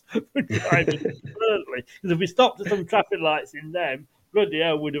shirt for driving to Burnley. Because if we stopped at some traffic lights in them, bloody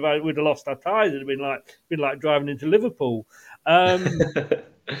hell, we'd have lost our ties. It'd have been like driving into Liverpool.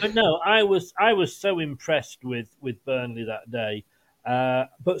 But no, I was so impressed with Burnley that day,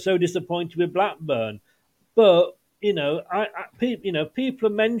 but so disappointed with Blackburn. But people are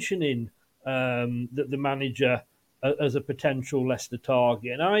mentioning. That the manager as a potential Leicester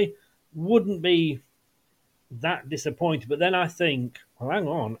target, and I wouldn't be that disappointed. But then I think, well, hang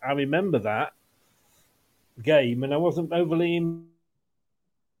on, I remember that game, and I wasn't overly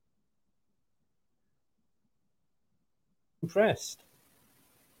impressed.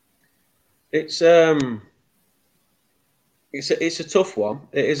 It's a tough one.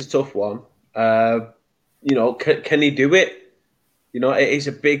 It is a tough one. Can he do it? It is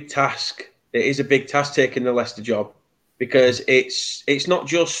a big task. It is a big task taking the Leicester job, because it's not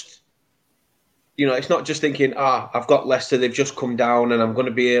just, it's not just thinking, I've got Leicester, they've just come down and I'm going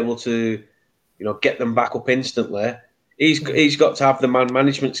to be able to, get them back up instantly. He's got to have the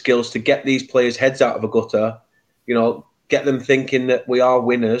management skills to get these players' heads out of a gutter, get them thinking that we are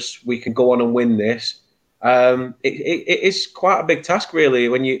winners, we can go on and win this. It is quite a big task, really,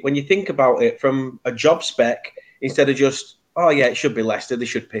 when you think about it from a job spec, instead of just, it should be Leicester, they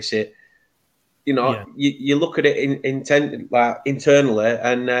should piss it. You look at it internally,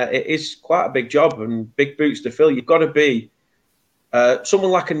 and it is quite a big job and big boots to fill. You've got to be someone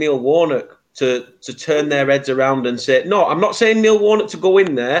like a Neil Warnock. to turn their heads around and say, no, I'm not saying Neil Warnock to go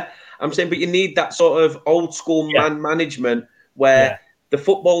in there. I'm saying, but you need that sort of old school man management where the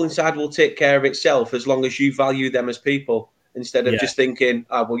footballing side will take care of itself as long as you value them as people instead of just thinking,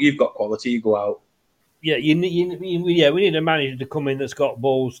 well, you've got quality, you go out. Yeah, we need a manager to come in that's got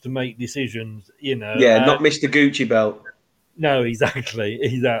balls to make decisions, Yeah, not Mr. Gucci belt. No, exactly.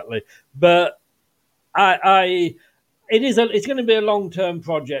 But it's going to be a long-term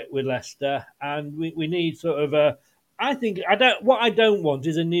project with Leicester, and we need sort of what I don't want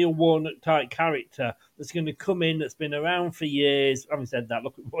is a Neil Warnock type character that's going to come in that's been around for years. I haven't said that.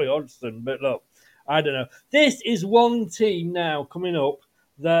 Look at Roy Hodgson, but look, I don't know. This is one team now coming up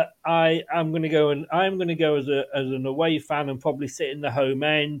that I'm going to go as an away fan and probably sit in the home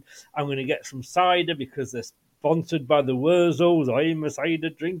end. I'm going to get some cider because they're sponsored by the Wurzels. I'm a cider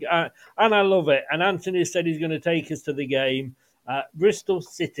drinker, and I love it. And Anthony said he's going to take us to the game. Bristol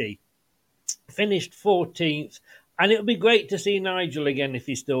City finished 14th, and it'll be great to see Nigel again if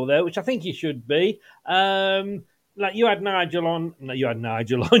he's still there, which I think he should be. Like you had Nigel on. No, you had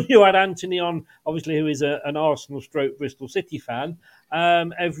Nigel on. You had Anthony on, obviously, who is an Arsenal stroke Bristol City fan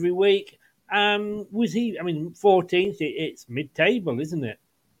every week. Was he? I mean, 14th. It's mid-table, isn't it?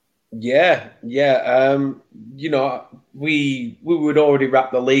 Yeah. We would already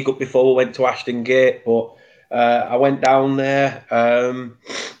wrap the league up before we went to Ashton Gate, but I went down there,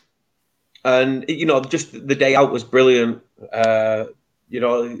 and just the day out was brilliant.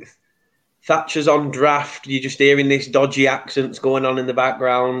 Thatcher's on draft. You're just hearing this dodgy accents going on in the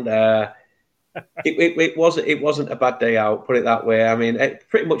background. It wasn't a bad day out, put it that way. I mean,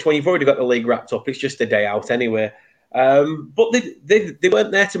 pretty much when you've already got the league wrapped up, it's just a day out anyway. But they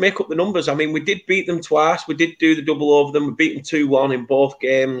weren't there to make up the numbers. I mean, we did beat them twice. We did do the double over them. We beat them 2-1 in both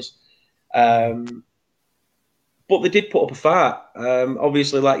games. But they did put up a fight.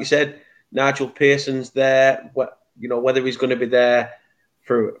 Obviously, like you said, Nigel Pearson's there. Whether he's going to be there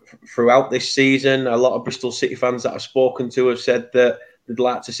throughout this season. A lot of Bristol City fans that I've spoken to have said that they'd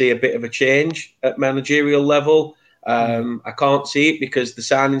like to see a bit of a change at managerial level. I can't see it because the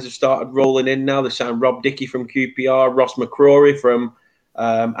signings have started rolling in now. They signed Rob Dickey from QPR, Ross McCrory from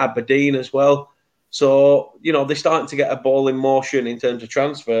Aberdeen as well. So, they're starting to get a ball in motion in terms of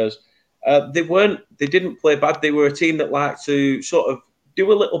transfers. They didn't play bad. They were a team that liked to sort of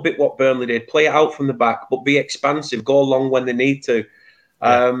do a little bit what Burnley did, play it out from the back, but be expansive, go long when they need to.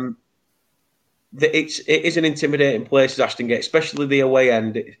 It is an intimidating place, Ashton Gate, especially the away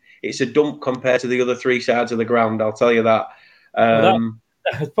end. It's a dump compared to the other three sides of the ground, I'll tell you that.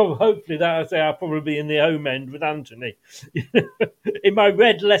 Hopefully I'll probably be in the home end with Anthony in my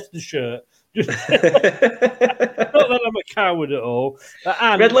red Leicester shirt. Not that I'm a coward at all.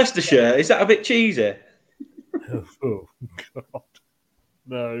 Red Leicester shirt, is that a bit cheesy? Oh God,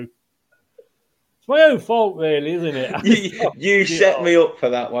 no. It's my own fault, really, isn't it? You set me up for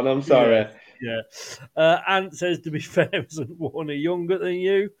that one. I'm sorry. Yeah. Ant says, to be fair, isn't Warner younger than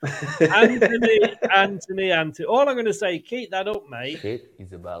you? Anthony. All I'm going to say, keep that up, mate. Shit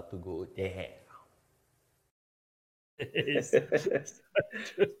is about to go there. Just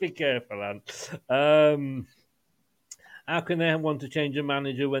be careful, Ant. How can they want to change a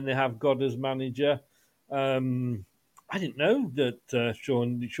manager when they have God as manager? I didn't know that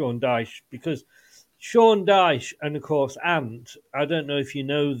Sean Dyche, because Sean Dyche and, of course, Ant, I don't know if you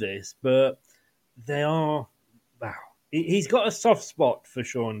know this, but they are... Wow. He's got a soft spot for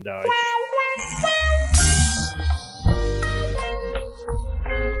Sean Dyche.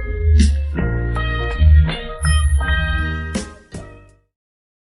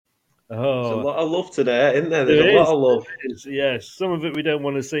 There's a lot of love today, isn't there? There's a lot of love. Yes, some of it we don't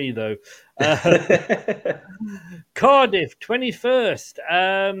want to see, though. Cardiff,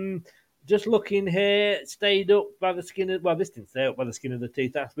 21st. Just looking here, stayed up by the skin of... Well, this didn't stay up by the skin of the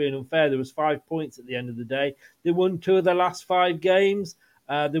teeth. That's being unfair. There was 5 points at the end of the day. They won 2 of the last 5 games,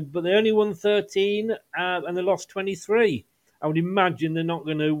 but they only won 13, and they lost 23. I would imagine they're not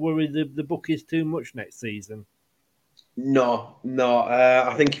going to worry the bookies too much next season. No.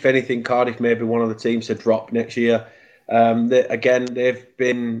 I think if anything, Cardiff may be one of the teams to drop next year. They've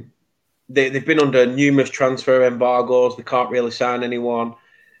been under numerous transfer embargoes. They can't really sign anyone.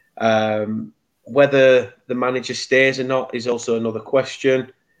 Whether the manager stays or not is also another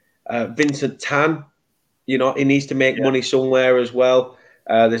question. Vincent Tan, he needs to make money somewhere as well.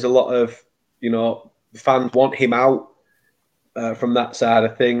 There's a lot of, fans want him out from that side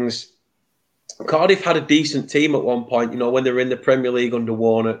of things. Cardiff had a decent team at one point, when they were in the Premier League under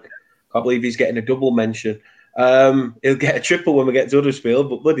Warnock. I believe he's getting a double mention. He'll get a triple when we get to Huddersfield,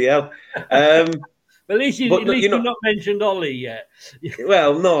 but bloody hell. But At least But you've not mentioned Ollie yet.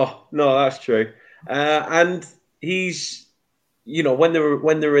 Well, no, that's true. And he's, when they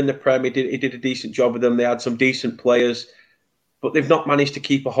were in the Prem, he did a decent job with them. They had some decent players, but they've not managed to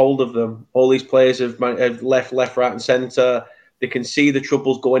keep a hold of them. All these players have left, right, and centre. They can see the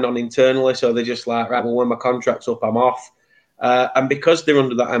troubles going on internally, so they're just like, right, well, when my contract's up, I'm off. And because they're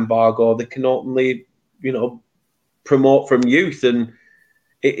under that embargo, they can only, promote from youth, and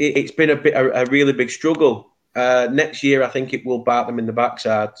it's been a really big struggle. Next year, I think it will bite them in the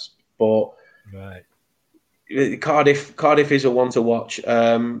backsides. But Cardiff is a one to watch.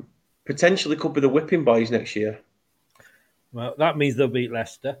 Potentially could be the whipping boys next year. Well, that means they'll beat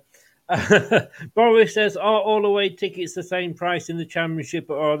Leicester. Boris says, are all away tickets the same price in the Championship,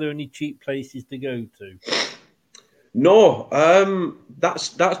 or are there any cheap places to go to? No, that's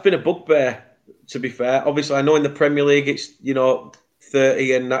been a bugbear, to be fair. Obviously, I know in the Premier League it's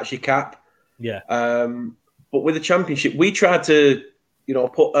 30 and that's your cap. Yeah. But with the Championship, we tried to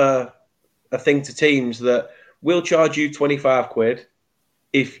put a thing to teams that we'll charge you 25 quid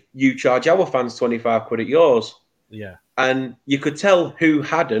if you charge our fans 25 quid at yours. Yeah. And you could tell who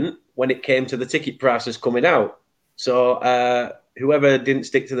hadn't when it came to the ticket prices coming out. So whoever didn't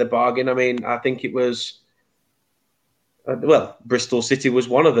stick to the bargain, I mean, I think it was, Bristol City was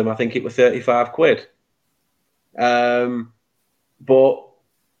one of them. I think it was 35 quid. But,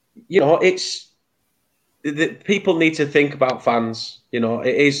 it's people need to think about fans. It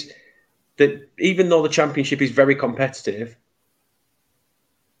is that even though the Championship is very competitive,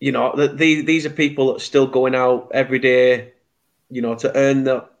 these are people that are still going out every day, to earn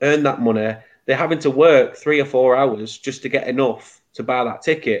that money. They're having to work 3 or 4 hours just to get enough to buy that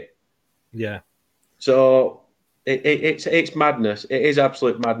ticket. Yeah. So it's madness. It is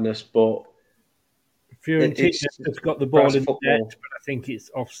absolute madness. But Fiorentina has got the ball in the net, but I think it's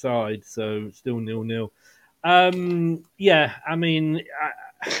offside, so still 0-0. Yeah, I mean,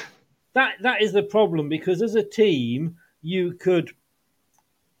 that is the problem, because as a team, you could,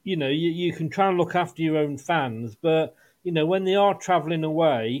 you can try and look after your own fans, but when they are travelling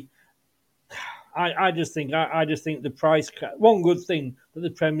away, I just think the price. One good thing that the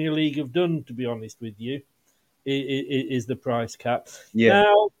Premier League have done, to be honest with you, is the price cap. Yeah.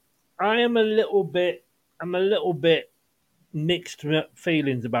 Now, I am a little bit mixed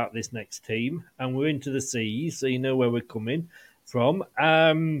feelings about this next team, and we're into the seas, so you know where we're coming from.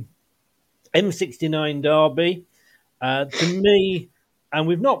 M69 Derby, to me, and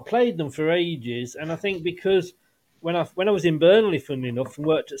we've not played them for ages, and I think because when I was in Burnley, funnily enough, and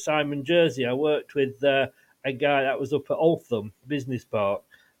worked at Simon Jersey, I worked with a guy that was up at Altham Business Park,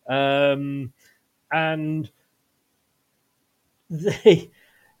 and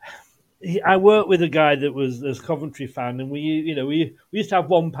I worked with a guy that was a Coventry fan, and we used to have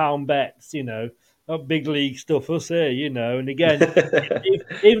 £1 bets, not big league stuff, us here, and again,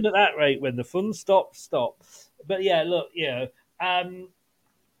 even at that rate, when the fun stops. But yeah, look,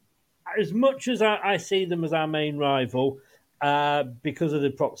 as much as I see them as our main rival, because of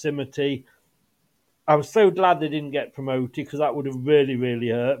the proximity, I'm so glad they didn't get promoted, because that would have really, really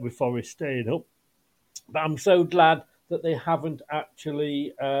hurt with Forest staying up. But I'm so glad that they haven't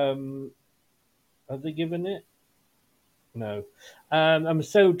actually. Have they given it? No. I'm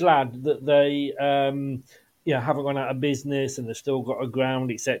so glad that they haven't gone out of business, and they've still got a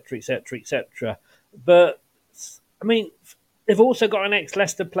ground, etc., etc., etc. But I mean, they've also got an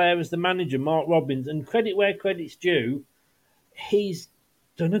ex-Leicester player as the manager, Mark Robbins, and credit where credit's due, he's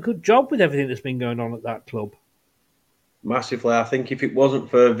done a good job with everything that's been going on at that club. Massively. I think if it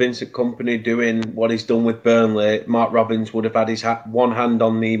wasn't for Vincent Kompany doing what he's done with Burnley, Mark Robbins would have had his one hand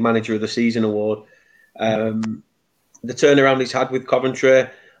on the Manager of the Season award. The turnaround he's had with Coventry,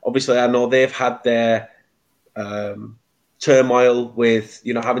 obviously I know they've had their turmoil with,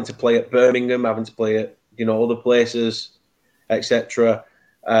 having to play at Birmingham, having to play at, other places, etc.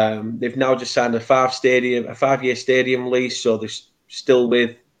 They've now just signed a 5-year stadium lease, so they're still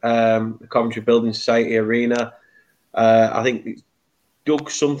with the Coventry Building Society Arena. I think Doug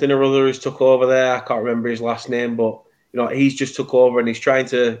something or other has took over there. I can't remember his last name, but he's just took over, and he's trying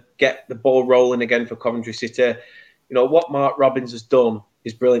to get the ball rolling again for Coventry City. What Mark Robbins has done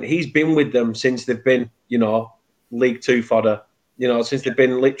is brilliant. He's been with them since they've been, League Two fodder. Since they've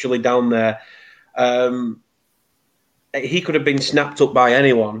been literally down there. He could have been snapped up by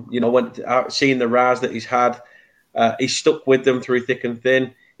anyone. When seeing the rise that he's had, he's stuck with them through thick and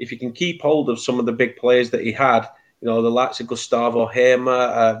thin. If you can keep hold of some of the big players that he had, the likes of Gustavo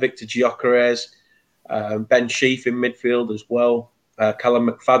Hamer, Victor Gyökeres, Ben Sheaf in midfield as well, Callum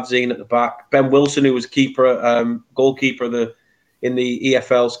McFadzean at the back, Ben Wilson, who was goalkeeper of the in the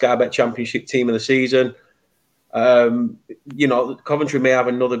EFL Sky Bet Championship Team of the Season. Coventry may have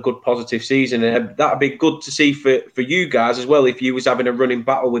another good positive season, and that'd be good to see for you guys as well if you was having a running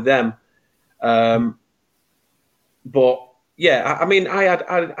battle with them. But yeah,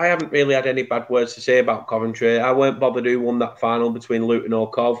 I haven't really had any bad words to say about Coventry. I weren't bothered who won that final between Luton or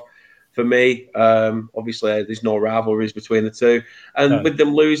Cov. For me, obviously, there's no rivalries between the two. And with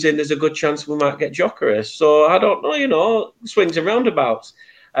them losing, there's a good chance we might get Jokeris. So I don't know, swings and roundabouts.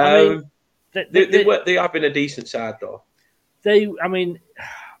 They have been a decent side, though.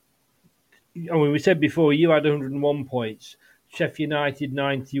 We said before, you had 101 points. Sheffield United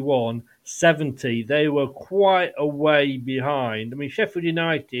 91, 70. They were quite a way behind. Sheffield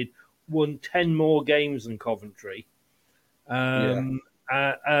United won 10 more games than Coventry.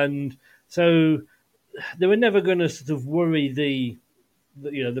 And so they were never going to sort of worry the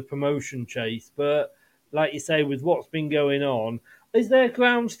promotion chase. But like you say, with what's been going on, is their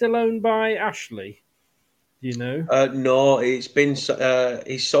ground still owned by Ashley? Do you know? No, it's been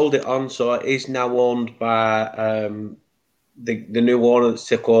he's sold it on, so it is now owned by the new owner that's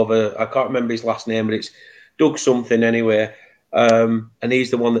took over. I can't remember his last name, but it's Doug something anyway. And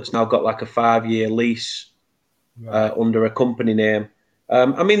he's the one that's now got like a 5-year lease under a company name.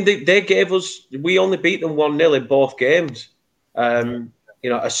 They gave us. We only beat them 1-0 in both games.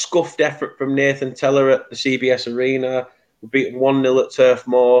 A scuffed effort from Nathan Teller at the CBS Arena. We beat them 1-0 at Turf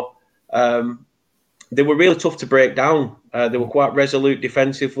Moor. They were really tough to break down. They were quite resolute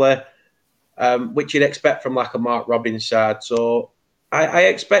defensively, which you'd expect from like a Mark Robbins side. So I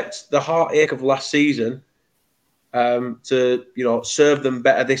expect the heartache of last season to serve them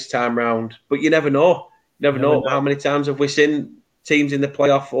better this time round. But you never know. Never know. How many times have we seen teams in the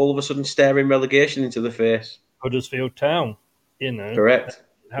playoff all of a sudden staring relegation into the face? Huddersfield Town, Correct.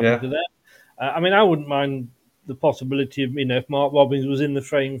 Happened to them. I wouldn't mind the possibility of, if Mark Robbins was in the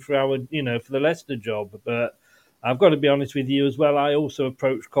frame for for the Leicester job. But I've got to be honest with you as well. I also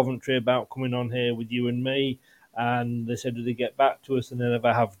approached Coventry about coming on here with you and me, and they said that they'd get back to us, and they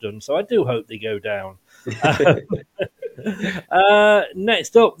never have done. So I do hope they go down.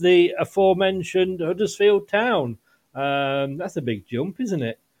 Next up, the aforementioned Huddersfield Town. That's a big jump, isn't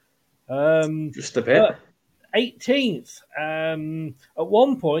it? Just a bit. 18th. At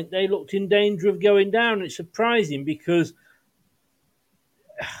one point, they looked in danger of going down. It's surprising because,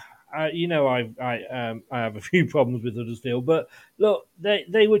 I have a few problems with Huddersfield, but look,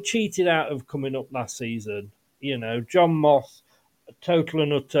 they were cheated out of coming up last season. John Moss, total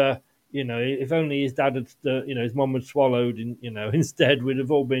and utter. If only his dad had, his mum had swallowed, instead, we'd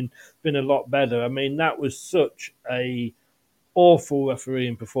have all been a lot better. That was such a awful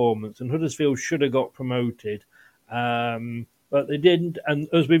refereeing performance, and Huddersfield should have got promoted, but they didn't. And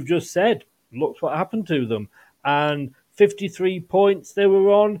as we've just said, look what happened to them. And 53 points they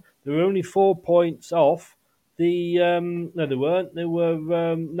were on. They were only 4 points off the. No, they weren't. They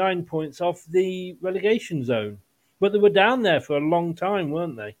were 9 points off the relegation zone, but they were down there for a long time,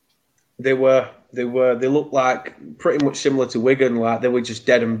 weren't they? They were. They looked like pretty much similar to Wigan. Like they were just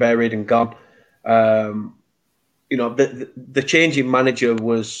dead and buried and gone. The changing manager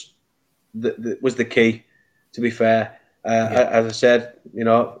was the key. To be fair, as I said,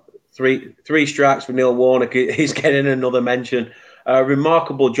 three strikes for Neil Warnock. He's getting another mention.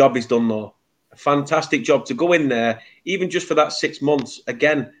 Remarkable job he's done, though. A fantastic job to go in there, even just for that 6 months.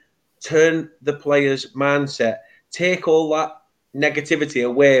 Again, turn the players' mindset, take all that negativity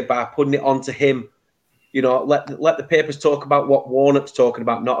away by putting it onto him. Let the papers talk about what Warnock's talking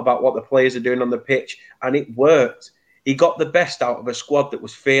about, not about what the players are doing on the pitch. And it worked. He got the best out of a squad that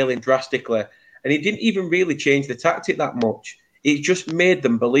was failing drastically. And he didn't even really change the tactic that much. He just made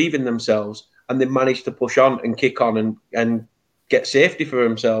them believe in themselves, and they managed to push on and kick on and get safety for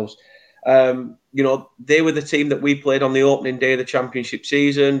themselves. They were the team that we played on the opening day of the championship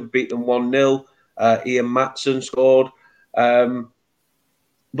season. We beat them 1-0. Ian Matson scored.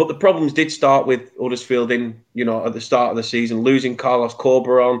 But the problems did start with Huddersfield at the start of the season, losing Carlos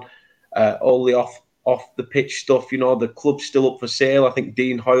Corberon, all the off the pitch stuff. The club's still up for sale. I think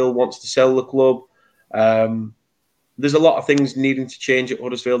Dean Hoyle wants to sell the club. There's a lot of things needing to change at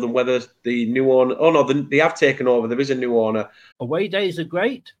Huddersfield, and whether the new owner... Oh, no, they have taken over. There is a new owner. Away days are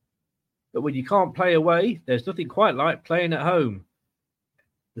great, but when you can't play away, there's nothing quite like playing at home.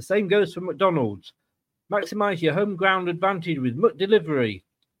 The same goes for McDonald's. Maximise your home ground advantage with McDelivery.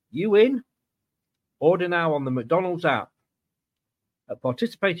 You in? Order now on the McDonald's app. At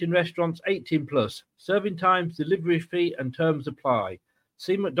participating restaurants, 18 plus. Serving times, delivery fee and terms apply.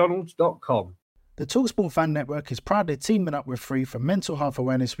 See mcdonalds.com. The TalkSport Fan Network is proudly teaming up with Free for Mental Health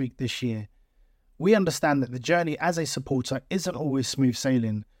Awareness Week this year. We understand that the journey as a supporter isn't always smooth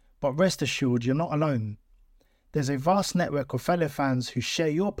sailing, but rest assured you're not alone. There's a vast network of fellow fans who share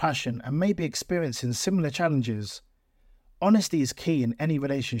your passion and may be experiencing similar challenges. Honesty is key in any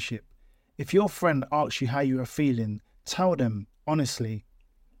relationship. If your friend asks you how you are feeling, tell them honestly.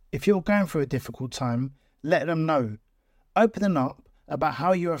 If you're going through a difficult time, let them know. Opening up about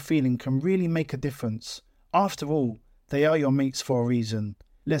how you are feeling can really make a difference. After all, they are your mates for a reason.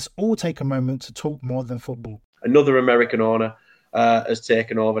 Let's all take a moment to talk more than football. Another American owner has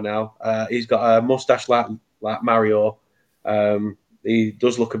taken over now. He's got a mustache like Mario. He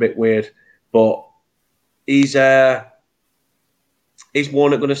does look a bit weird, but he's one that's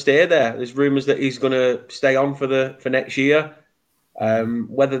going to stay there. There's rumours that he's going to stay on for next year.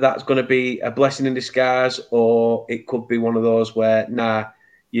 Whether that's going to be a blessing in disguise or it could be one of those where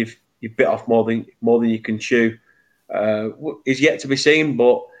you've bit off more than you can chew is yet to be seen.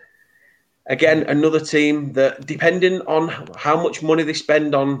 But again, another team that, depending on how much money they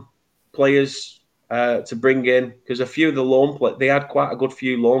spend on players to bring in, because a few of the they had quite a good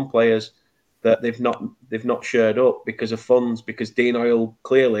few loan players that they've not shared up because of funds. Because Dean Oil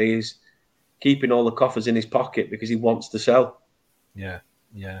clearly is keeping all the coffers in his pocket because he wants to sell. Yeah.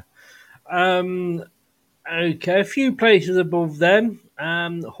 Okay, a few places above them.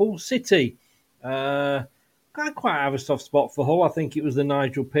 Hull City. I quite have a soft spot for Hull. I think it was the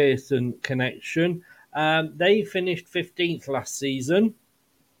Nigel Pearson connection. They finished 15th last season.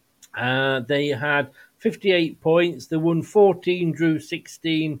 They had 58 points. They won 14, drew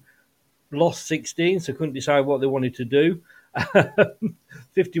 16, lost 16, so couldn't decide what they wanted to do.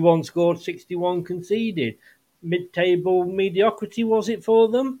 51 scored, 61 conceded. Mid-table mediocrity, was it for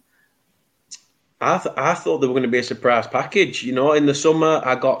them? I thought they were going to be a surprise package. In the summer,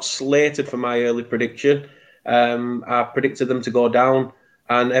 I got slated for my early prediction. I predicted them to go down,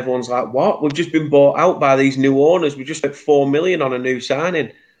 and everyone's like, "What? We've just been bought out by these new owners. We just spent $4 million on a new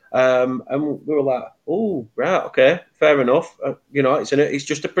signing." And we were like, "Oh, right, okay, fair enough. It's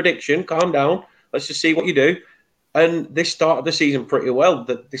just a prediction. Calm down. Let's just see what you do." And they started the season pretty well.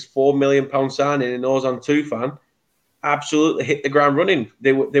 This £4 million signing in Ozan Tufan absolutely hit the ground running.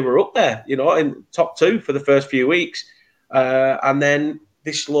 They were up there, in top two for the first few weeks, and then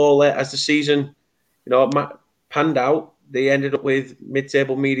this slowly, as the season, panned out, they ended up with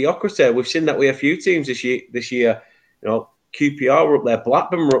mid-table mediocrity. We've seen that with a few teams this year. QPR were up there,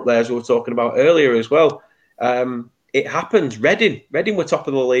 Blackburn were up there, as we were talking about earlier as well. It happens. Reading were top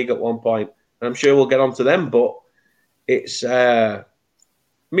of the league at one point, and I'm sure we'll get on to them, but it's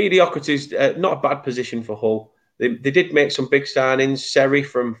mediocrity is not a bad position for Hull. They did make some big signings. Seri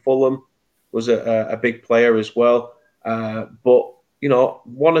from Fulham was a big player as well. But,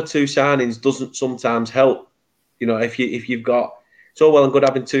 one or two signings doesn't sometimes help. If you've got, it's all well and good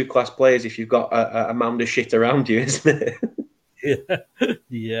having two-class players if you've got a mound of shit around you, isn't it?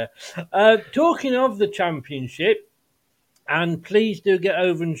 Yeah. Talking of the Championship, and please do get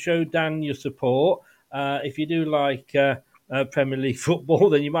over and show Dan your support. If you do like Premier League football,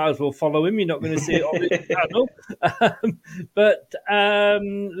 then you might as well follow him. You're not going to see it on this channel. But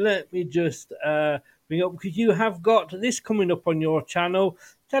let me just bring up, because you have got this coming up on your channel.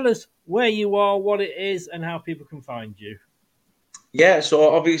 Tell us where you are, what it is, and how people can find you. Yeah,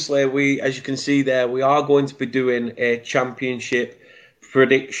 so obviously as you can see there, we are going to be doing a Championship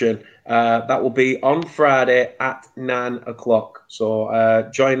prediction. That will be on Friday at 9 o'clock. So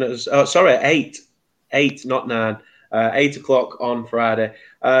join us. At 8, not 9. 8 o'clock on Friday.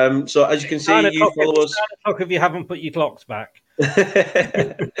 So as you can see, you follow us. 9 o'clock if you haven't put your clocks back.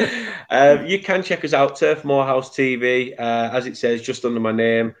 You can check us out, Turf Morehouse TV, as it says just under my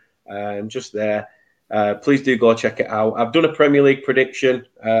name, just there. Please do go check it out. I've done a Premier League prediction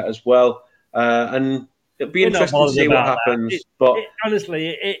as well, and it'll be interesting to see what happens.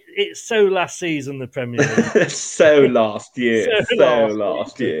 Honestly, it's so last season, the Premier League. so last year. So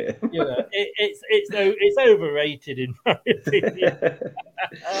last year. It's overrated in my opinion.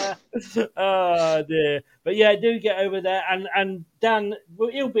 Oh dear. But yeah, do get over there, and Dan,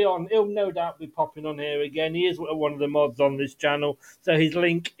 he'll no doubt be popping on here again. He is one of the mods on this channel, so his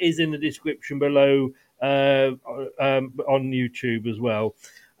link is in the description below on YouTube as well.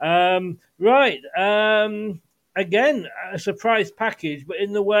 Again, a surprise package, but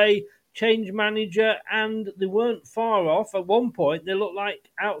in the way change manager, and they weren't far off. At one point, they looked like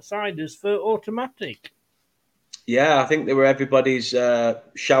outsiders for automatic. Yeah, I think they were everybody's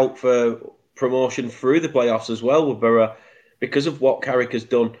shout for promotion through the playoffs as well with Borough, because of what Carrick has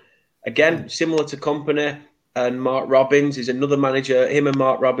done. Again, similar to Company and Mark Robbins is another manager. Him and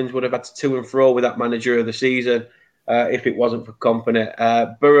Mark Robbins would have had to and fro with that manager of the season. if it wasn't for company.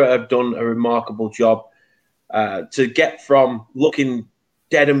 Borough have done a remarkable job to get from looking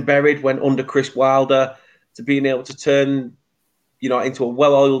dead and buried when under Chris Wilder to being able to turn, into a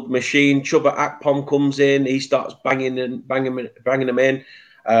well-oiled machine. Chuba Akpom comes in, he starts banging them in.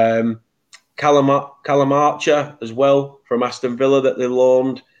 Callum Archer as well from Aston Villa that they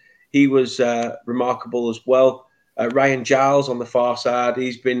loaned. He was remarkable as well. Ryan Giles on the far side,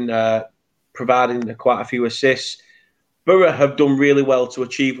 he's been providing quite a few assists. Borough have done really well to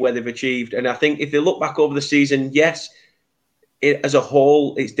achieve where they've achieved. And I think if they look back over the season, yes, as a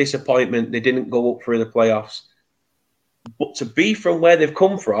whole, it's disappointment. They didn't go up through the playoffs. But to be from where they've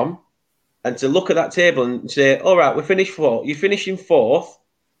come from and to look at that table and say, all right, we're finished fourth. You're finishing fourth.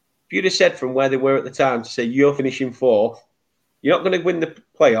 If you'd have said from where they were at the time to say you're finishing fourth, you're not going to win the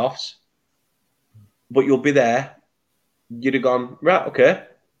playoffs, but you'll be there. You'd have gone, right,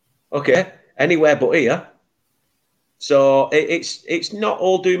 okay, anywhere but here. So it's not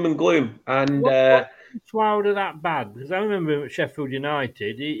all doom and gloom. And Wilder that bad? Because I remember him at Sheffield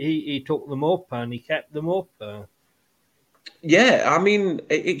United, he took them up and he kept them up. Yeah, I mean,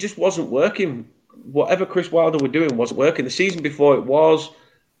 it just wasn't working. Whatever Chris Wilder were doing wasn't working. The season before it was.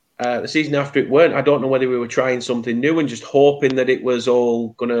 The season after it weren't. I don't know whether we were trying something new and just hoping that it was all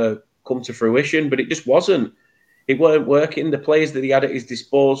going to come to fruition, but it just wasn't. It weren't working. The players that he had at his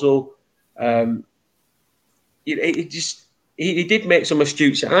disposal, he did make some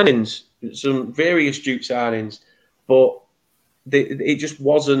astute signings, some very astute signings, but it just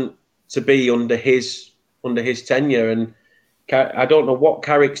wasn't to be under his tenure. And I don't know what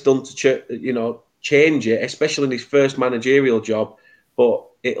Carrick's done to change it, especially in his first managerial job, but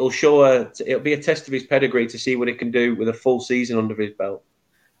it'll be a test of his pedigree to see what he can do with a full season under his belt.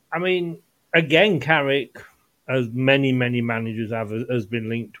 I mean, again, Carrick, as many managers have, has been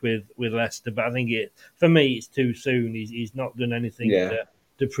linked with Leicester, but I think for me it's too soon. He's not done anything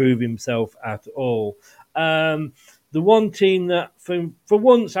to prove himself at all. The one team that for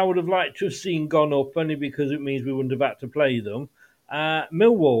once I would have liked to have seen gone up, only because it means we wouldn't have had to play them,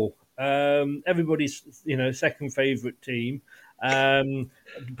 Millwall. Everybody's second favourite team.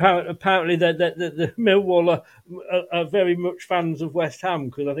 Apparently, the Millwall are very much fans of West Ham,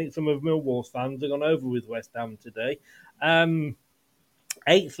 because I think some of Millwall's fans have gone over with West Ham today.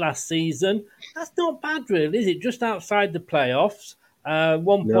 8th last season. That's not bad, really, is it? Just outside the playoffs. 1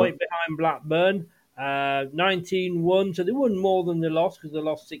 point behind Blackburn. 19 won, so they won more than they lost, because they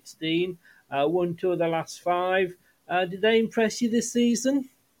lost 16. Won 2 of the last 5. Did they impress you this season?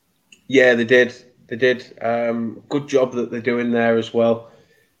 Yeah, they did. They did. Good job that they're doing there as well.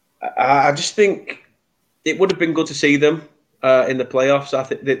 I just think it would have been good to see them in the playoffs. I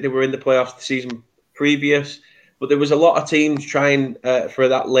think they were in the playoffs the season previous, but there was a lot of teams trying for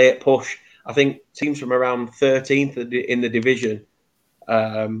that late push. I think teams from around 13th in the division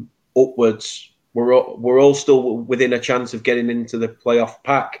upwards were all still within a chance of getting into the playoff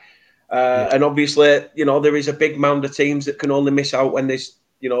pack. And obviously, there is a big mound of teams that can only miss out when there's,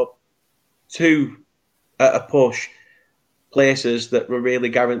 2 at a push places that were really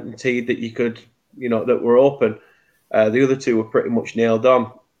guaranteed that you could, that were open. The other 2 were pretty much nailed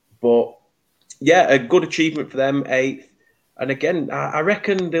on. But yeah, a good achievement for them, 8th. And again, I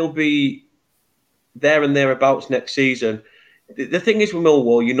reckon they'll be there and thereabouts next season. The thing is with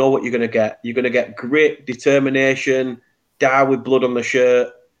Millwall, you know what you're going to get. You're going to get grit, determination, die with blood on the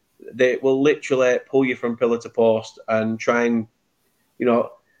shirt. They will literally pull you from pillar to post and try and,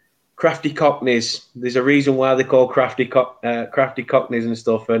 crafty cockneys. There's a reason why they call crafty cockneys and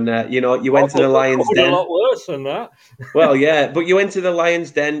stuff. And you enter the Lions' Den. A lot worse than that. Well, yeah, but you enter the Lions'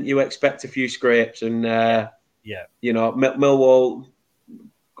 Den, you expect a few scrapes, and Millwall.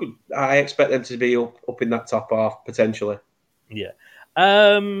 I expect them to be up in that top half potentially. Yeah.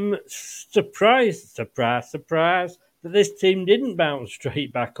 Surprise that this team didn't bounce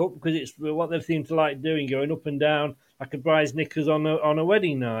straight back up, because it's what they seem to like doing, going up and down like a bride's knickers on a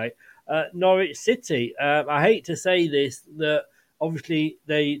wedding night. Norwich City. I hate to say this, that obviously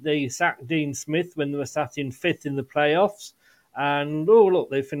they sacked Dean Smith when they were sat in 5th in the playoffs, and look,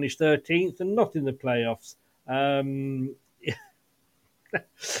 they finished 13th and not in the playoffs.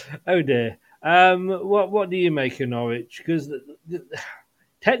 Oh dear. What do you make of Norwich? Because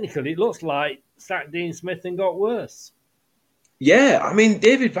technically it looks like sacked Dean Smith and got worse. Yeah, I mean,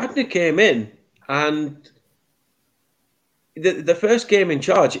 David Wagner came in, and the first game in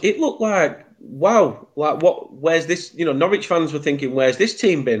charge, it looked like, wow, like where's this? Norwich fans were thinking, where's this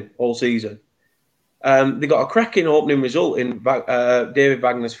team been all season? They got a cracking opening result in David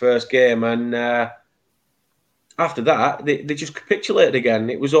Wagner's first game, and after that, they just capitulated again.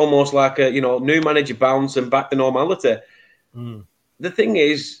 It was almost like a new manager bounce and back to normality. The thing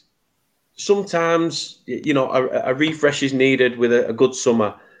is, sometimes a refresh is needed with a good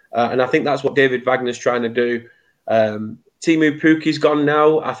summer, and I think that's what David Wagner's trying to do. Timu Puki's gone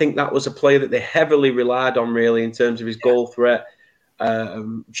now. I think that was a player that they heavily relied on, really, in terms of his goal threat.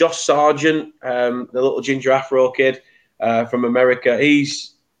 Josh Sargent, the little ginger Afro kid from America,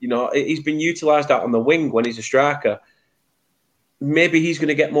 he's been utilised out on the wing when he's a striker. Maybe he's going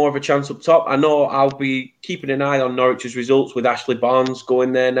to get more of a chance up top. I know I'll be keeping an eye on Norwich's results with Ashley Barnes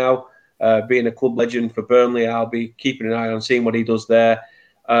going there now. Being a club legend for Burnley, I'll be keeping an eye on seeing what he does there.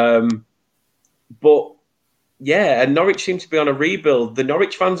 But yeah, and Norwich seems to be on a rebuild. The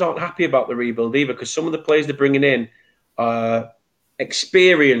Norwich fans aren't happy about the rebuild either, because some of the players they're bringing in are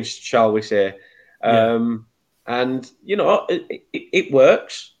experienced, shall we say. And, it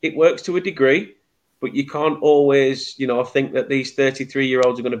works. It works to a degree, but you can't always, think that these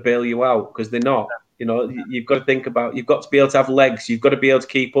 33-year-olds are going to bail you out, because they're not. You've got to think about, you've got to be able to have legs. You've got to be able to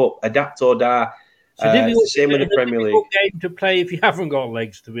keep up, adapt or die. It's the same with the Premier League. Game to play if you haven't got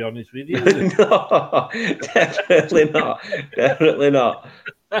legs, to be honest with you. No, definitely not. Definitely not.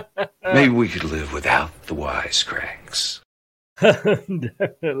 Maybe we could live without the wisecracks.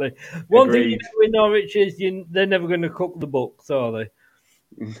 Definitely. One thing you know in Norwich is they're never going to cook the books, are they?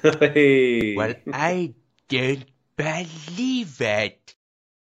 Well, I don't believe it.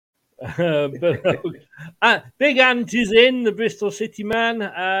 Big Ant is in, the Bristol City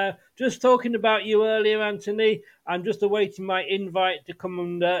man. Just talking about you earlier, Anthony. I'm just awaiting my invite to come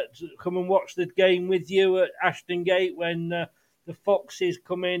and watch the game with you at Ashton Gate when the Foxes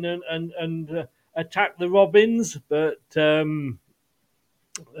come in and attack the Robins. But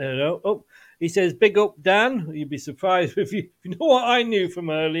he says, "Big up, Dan." You'd be surprised if you know what I knew from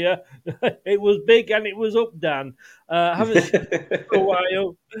earlier. It was big and it was up, Dan. Haven't seen it for a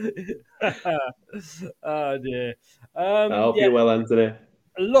while. Oh dear. I hope you're well, Anthony.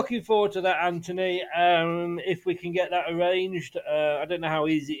 Looking forward to that, Anthony. If we can get that arranged, I don't know how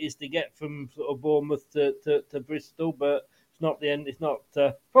easy it is to get from sort of Bournemouth to Bristol, but it's not the end. It's not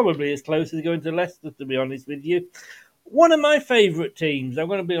probably as close as going to Leicester, to be honest with you. One of my favourite teams, I'm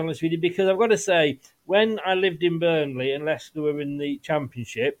going to be honest with you, because I've got to say, when I lived in Burnley and Leicester were in the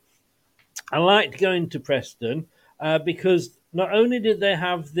Championship, I liked going to Preston because not only did they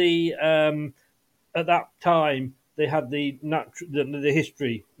have the, at that time, they had the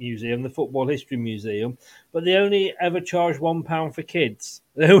History Museum, the Football History Museum, but they only ever charged £1 for kids.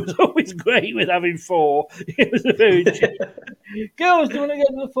 It was always great with having 4. It was a very cheap. Girls, do you want to go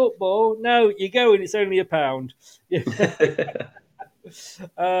to the football? No, you go and it's only £1.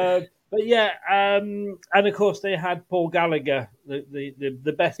 But yeah, and of course they had Paul Gallagher,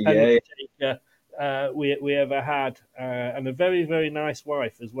 the best penalty taker we ever had, and a very, very nice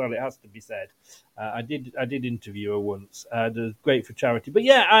wife as well. It has to be said. I did interview her once. It was great for charity. But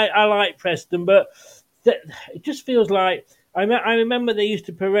yeah, I like Preston, but it just feels like I remember they used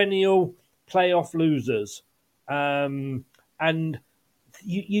to perennial playoff losers, and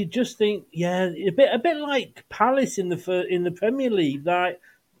you just think, yeah, a bit like Palace in the Premier League, like.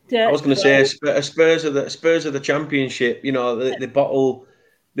 I was going to say Spurs are the Championship. They bottle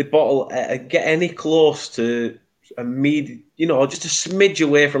get any close to a just a smidge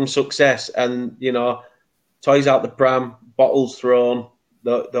away from success, and toys out the pram, bottles thrown,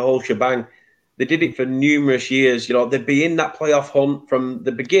 the whole shebang. They did it for numerous years. They'd be in that playoff hunt from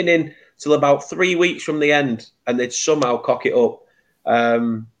the beginning till about 3 weeks from the end, and they'd somehow cock it up.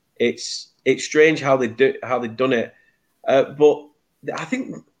 It's strange how they've done it, but I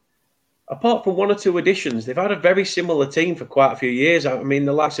think, apart from 1 or 2 additions, they've had a very similar team for quite a few years. I mean,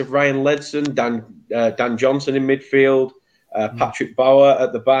 the likes of Ryan Ledson, Dan Johnson in midfield, Patrick Bauer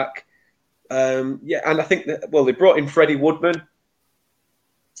at the back. And I think that, they brought in Freddie Woodman,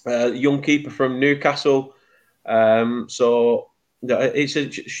 young keeper from Newcastle. So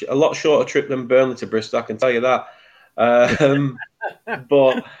it's a lot shorter trip than Burnley to Bristol, I can tell you that.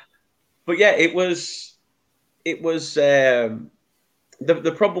 But yeah, it was.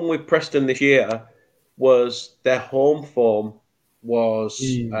 The problem with Preston this year was their home form was,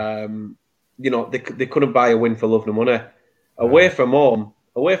 they couldn't buy a win for love nor money. Away from home,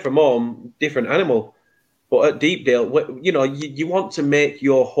 different animal. But at Deepdale, you want to make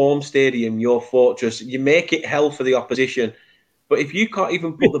your home stadium your fortress. You make it hell for the opposition. But if you can't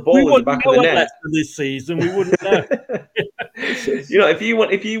even put the ball in the back of the net this season, we wouldn't know.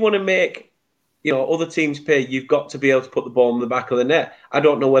 If you want to make other teams pay, you've got to be able to put the ball in the back of the net. I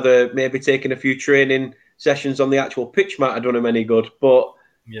don't know whether maybe taking a few training sessions on the actual pitch might have done him any good, but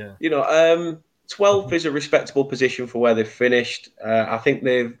 12th is a respectable position for where they've finished. I think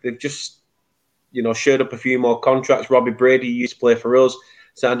they've just, shored up a few more contracts. Robbie Brady used to play for us,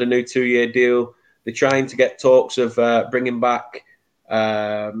 signed a new 2-year deal. They're trying to get talks of bringing back,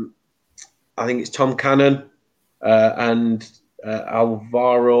 I think it's Tom Cannon and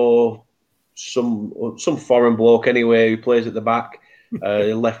Alvaro, some foreign bloke anyway, who plays at the back,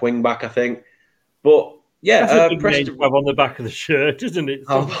 left wing back, I think. But yeah, that's a big name Preston to have on the back of the shirt, isn't it?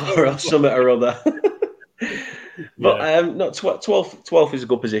 Alvaro, something or other. But no, 12th is a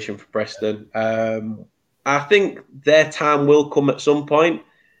good position for Preston. I think their time will come at some point,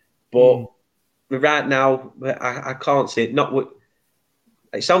 but right now I can't see it. Not with.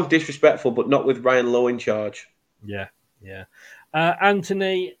 It sounds disrespectful, but not with Ryan Lowe in charge. Yeah.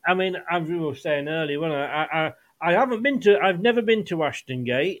 Anthony, I mean, as we were saying earlier, I've never been to Ashton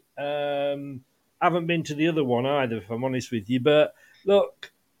Gate. Haven't been to the other one either, if I'm honest with you. But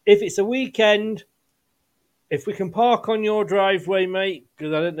look, if it's a weekend, if we can park on your driveway, mate,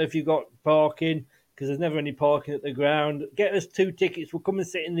 because I don't know if you've got parking, because there's never any parking at the ground. Get us 2 tickets. We'll come and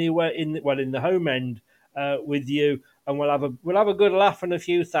sit in the home end with you, and we'll have a good laugh and a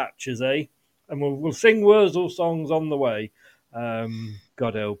few Thatchers, eh? And we'll sing Wurzel songs on the way.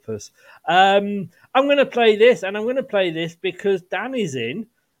 God help us. I'm going to play this, because Dan is in,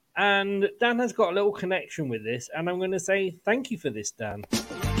 and Dan has got a little connection with this, and I'm going to say thank you for this, Dan.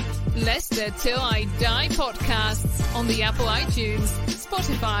 Leicester Till I Die podcasts on the Apple iTunes,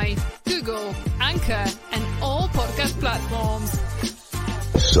 Spotify, Google, Anchor, and all podcast platforms.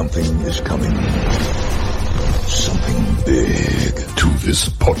 Something is coming. Something big to this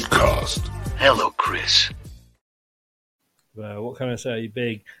podcast. Hello, Chris. Well, what can I say?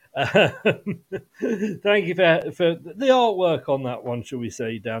 Big. Thank you for the artwork on that one, shall we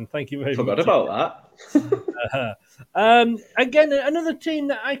say, Dan? Thank you very much. Forgot about that. Again, another team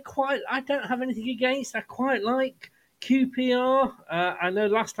that I don't have anything against. I quite like QPR. I know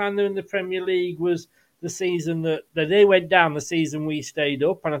last time they were in the Premier League was the season that they went down, the season we stayed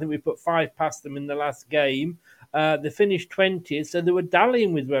up, and I think we put 5 past them in the last game. They finished 20th, so they were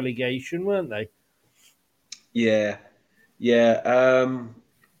dallying with relegation, weren't they? Yeah.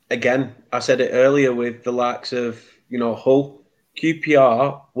 Again, I said it earlier with the likes of, Hull.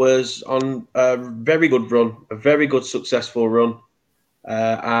 QPR was on a very good run, a very good successful run,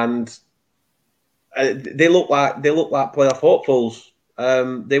 and they look like playoff hopefuls.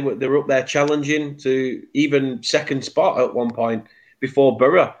 They were up there challenging to even second spot at one point before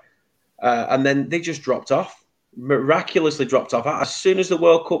Borough, and then they just dropped off, miraculously dropped off as soon as the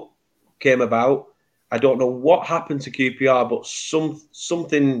World Cup came about. I don't know what happened to QPR, but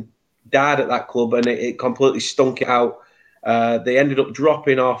something died at that club, and it completely stunk it out. They ended up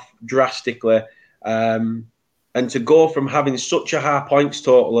dropping off drastically, and to go from having such a high points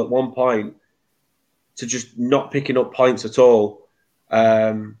total at one point to just not picking up points at all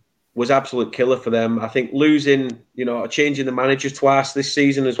was absolute killer for them. I think losing, changing the manager twice this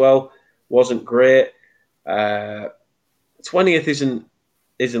season as well wasn't great. 20th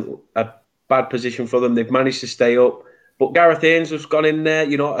isn't a bad position for them. They've managed to stay up, but Gareth Haynes has gone in there.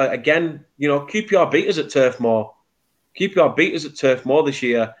 Again, QPR beat us at Turf Moor. QPR beat us at Turf Moor this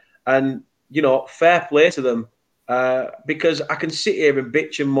year, and fair play to them, because I can sit here and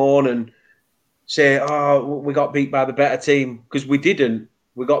bitch and moan and say, "Oh, we got beat by the better team," because we didn't.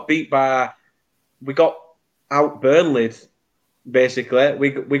 We got out Burnleyed, basically.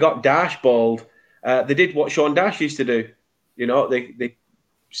 We got dashballed. They did what Sean Dash used to do. They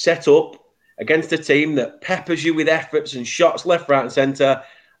set up against a team that peppers you with efforts and shots left, right, and centre,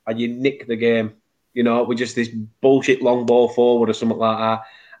 and you nick the game. With just this bullshit long ball forward or something like that.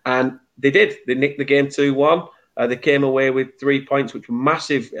 And they did. They nicked the game 2-1. They came away with 3 points, which were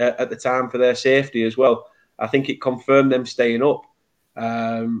massive at the time for their safety as well. I think it confirmed them staying up.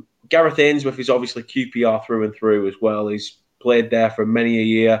 Gareth Ainsworth is obviously QPR through and through as well. He's played there for many a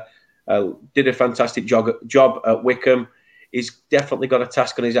year. Did a fantastic job at Wickham. He's definitely got a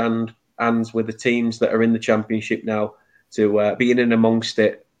task on his hands with the teams that are in the Championship now to be in and amongst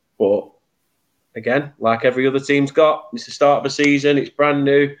it. But again, like every other team's got, it's the start of a season, it's brand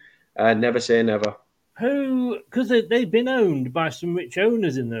new, never say never. Because they've been owned by some rich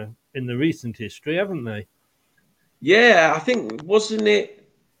owners in the recent history, haven't they? Yeah, I think, wasn't it?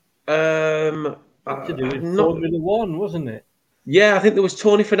 To do with Formula One, wasn't it? Yeah, I think there was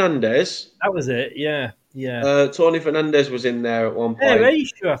Tony Fernandez. That was it, yeah. Tony Fernandez was in there at one point.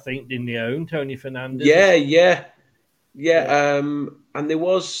 Asia, I think, didn't he own Tony Fernandez? Yeah. And there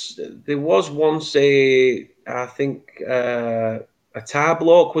was once I think a tar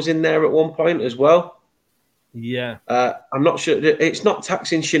bloke was in there at one point as well. Yeah. I'm not sure. It's not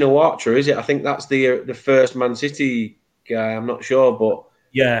Thaksin Shinawatra, is it? I think that's the first Man City guy. I'm not sure, but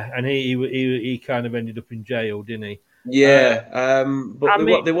Yeah, and he kind of ended up in jail, didn't he? yeah. But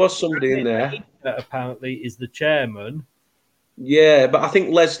Amit there was somebody in there. Apparently is the chairman. Yeah, but I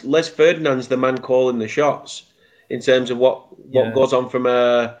think Les Ferdinand's the man calling the shots in terms of what goes on from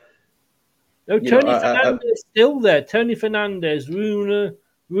a. No, Tony Fernandez still there. Tony Fernandez, Ruben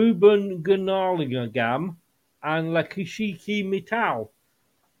Gunalgam, and Lakishiki Mittal.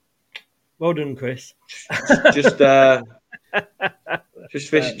 Well done, Chris. Just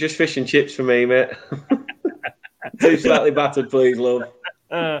fish and chips for me, mate. Too slightly battered, please, love.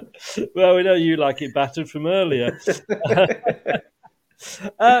 Well, we know you like it battered from earlier.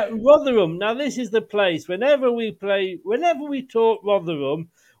 Rotherham. Now, this is the place. Whenever we talk Rotherham,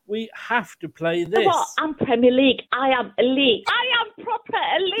 we have to play this. What? I'm Premier League. I am elite. I am proper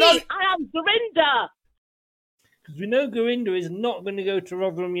elite. No. I am Dorinda. Because we know Gorinda is not going to go to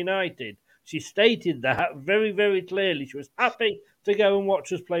Rotherham United. She stated that very, very clearly. She was happy to go and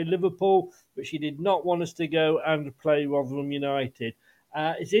watch us play Liverpool, but she did not want us to go and play Rotherham United.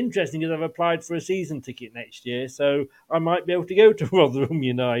 It's interesting because I've applied for a season ticket next year, so I might be able to go to Rotherham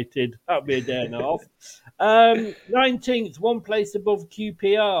United. That'll be a day and a half. 19th, one place above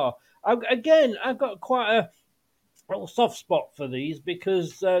QPR. I've got quite a little soft spot for these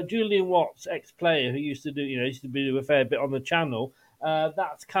because Julian Watts, ex-player who used to do a fair bit on the channel,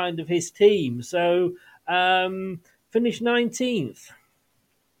 that's kind of his team. So finished 19th.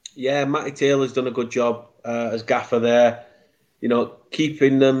 Yeah, Matty Taylor's done a good job as gaffer there.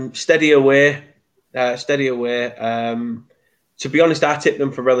 Keeping them steady away. To be honest, I tipped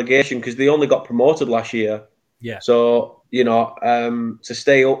them for relegation because they only got promoted last year. Yeah. So, to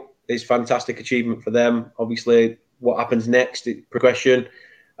stay up is fantastic achievement for them. Obviously, what happens next, progression,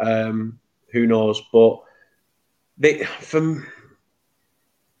 who knows? But they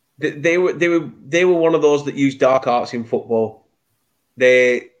were one of those that used dark arts in football.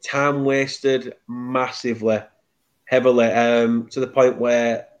 They time wasted massively, heavily, to the point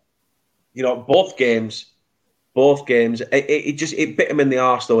where, both games, it bit them in the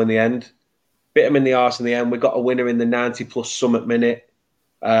arse though in the end. We got a winner in the 90+ summit minute.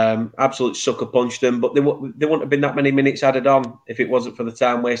 Absolute sucker punched them, but there wouldn't have been that many minutes added on if it wasn't for the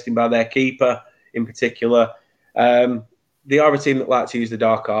time wasting by their keeper in particular. They are a team that like to use the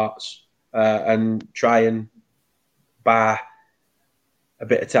dark arts and try and buy a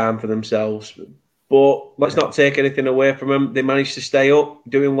bit of time for themselves. But let's not take anything away from them. They managed to stay up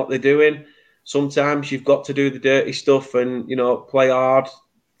doing what they're doing. Sometimes you've got to do the dirty stuff and, play hard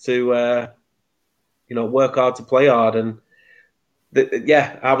to, work hard to play hard. And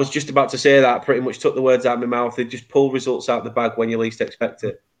I was just about to say that, pretty much took the words out of my mouth. They just pull results out of the bag when you least expect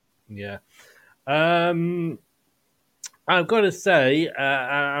it. Yeah. I've got to say,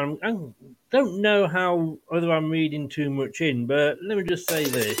 I don't know whether I'm reading too much in, but let me just say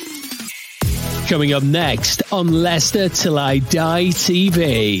this. Coming up next on Leicester Till I Die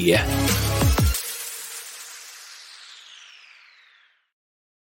TV.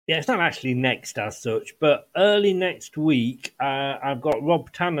 Yeah, it's not actually next as such, but early next week, I've got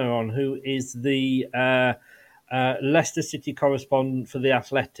Rob Tanner on, who is the Leicester City correspondent for The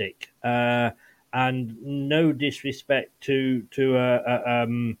Athletic. And no disrespect to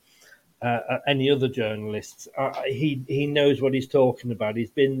any other journalists, he knows what he's talking about. He's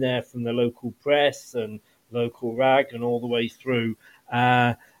been there from the local press and local rag and all the way through.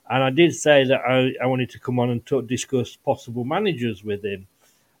 And I did say that I wanted to come on and discuss possible managers with him.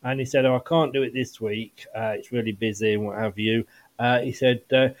 And he said, I can't do it this week. It's really busy and what have you. He said,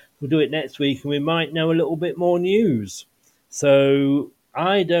 we'll do it next week and we might know a little bit more news. So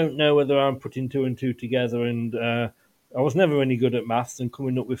I don't know whether I'm putting two and two together. And I was never any good at maths and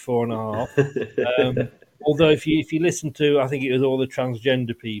coming up with 4.5. Although if you listen to, I think it was all the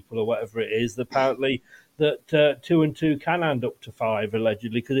transgender people or whatever it is, apparently that 2 and 2 can end up to 5,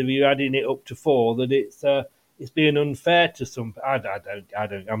 allegedly, because if you're adding it up to 4, that it's being unfair to some. I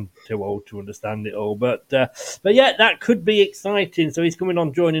don't. I'm too old to understand it all. But yeah, that could be exciting. So he's coming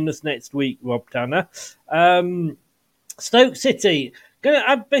on, joining us next week, Rob Tanner. Stoke City.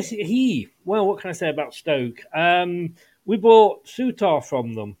 What can I say about Stoke? We bought Sutar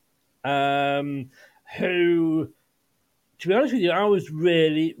from them, who, to be honest with you, I was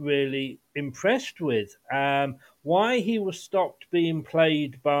really, really impressed with. Why he was stopped being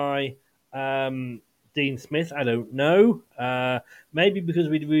played by Dean Smith, I don't know. Maybe because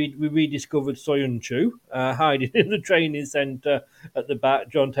we rediscovered Soyuncu hiding in the training centre at the back.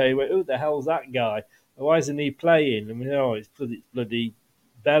 John Terry went, who the hell's that guy? Why isn't he playing? I mean, it's bloody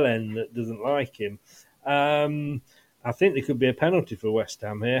Belen that doesn't like him. I think there could be a penalty for West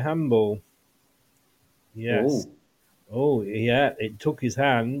Ham here. Handball. Yes. Ooh. Oh, yeah. It took his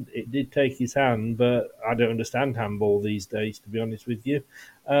hand. It did take his hand, but I don't understand handball these days, to be honest with you.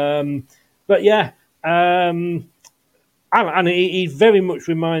 But yeah. And he very much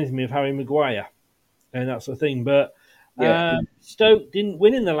reminds me of Harry Maguire. And that's the thing. But Stoke didn't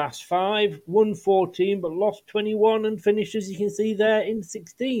win in the last 5, won 14, but lost 21 and finished, as you can see there, in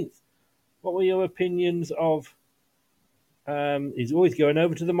 16th. What were your opinions of... he's always going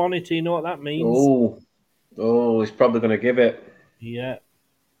over to the monitor. You know what that means? Oh, he's probably going to give it. Yeah.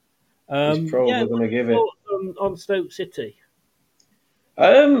 He's probably going to give it. On Stoke City?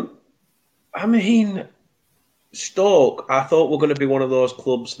 I mean, Stoke, I thought were going to be one of those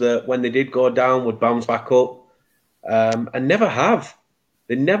clubs that when they did go down would bounce back up, and never have.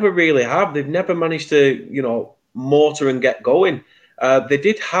 They never really have. They've never managed to, motor and get going. They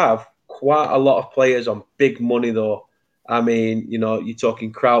did have quite a lot of players on big money, though. I mean, you're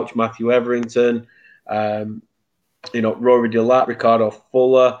talking Crouch, Matthew Everington, Rory Delat, Ricardo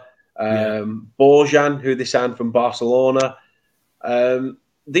Fuller, Bojan, who they signed from Barcelona.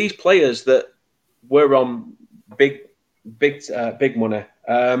 These players that were on big money.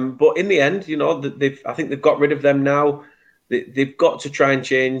 But in the end, I think they've got rid of them now. They've got to try and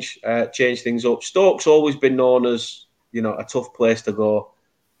change things up. Stoke's always been known as, a tough place to go.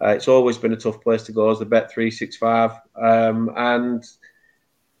 It's always been a tough place to go as the Bet365. And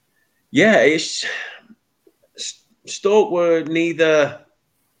yeah, it's Stoke were neither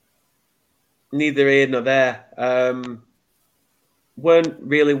here nor there. Weren't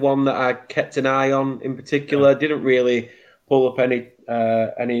really one that I kept an eye on in particular. Didn't really pull up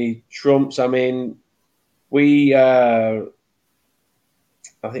any trumps. I mean, I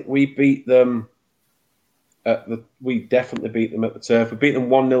think we beat them. We definitely beat them at the Turf. We beat them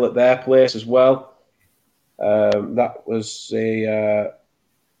 1-0 at their place as well. That was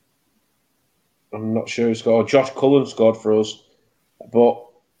I'm not sure who scored. Josh Cullen scored for us, but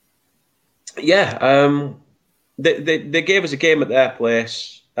yeah, they gave us a game at their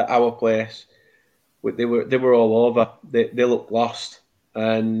place, at our place. They were all over. They looked lost,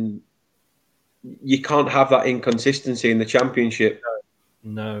 and you can't have that inconsistency in the Championship.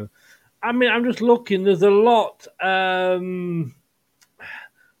 No. I mean, I'm just looking. There's a lot of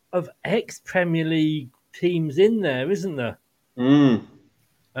ex-Premier League teams in there, isn't there?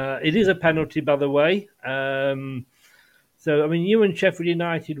 It is a penalty, by the way. So, I mean, you and Sheffield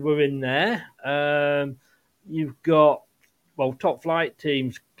United were in there. You've got, top flight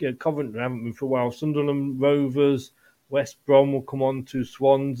teams. Coventry haven't been for a while. Sunderland, Rovers, West Brom will come on to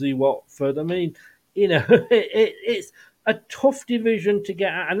Swansea, Watford. I mean, it's a tough division to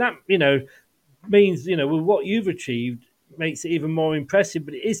get at. And that, means, with what you've achieved, makes it even more impressive.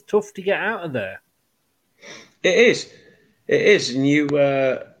 But it is tough to get out of there. It is. And you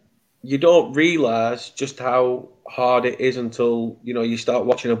don't realise just how hard it is until, you start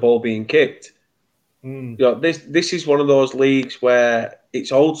watching a ball being kicked. This is one of those leagues where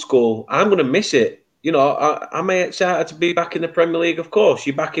it's old school. I'm going to miss it. I'm excited to be back in the Premier League, of course.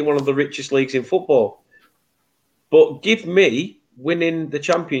 You're back in one of the richest leagues in football. But give me winning the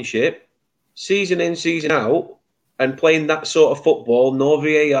Championship, season in, season out, and playing that sort of football, no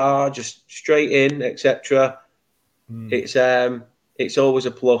VAR, just straight in, etc. It's always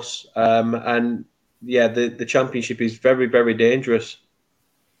a plus. And yeah, the Championship is very, very dangerous.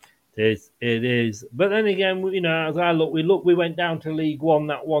 It is. But then again, as I look, we went down to League One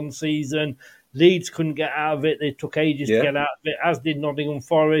that one season. Leeds couldn't get out of it. They took ages to get out of it, as did Nottingham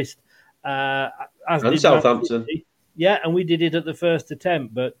Forest. As and did Southampton. Yeah, and we did it at the first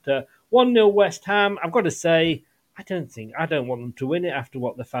attempt. But 1-0 West Ham, I've got to say, I don't want them to win it after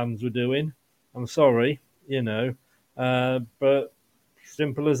what the fans were doing. I'm sorry, but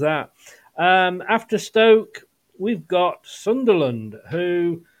simple as that. After Stoke, we've got Sunderland,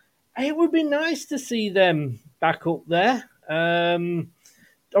 who it would be nice to see them back up there.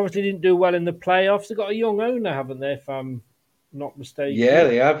 Obviously didn't do well in the playoffs. They've got a young owner, haven't they, if I'm not mistaken? Yeah,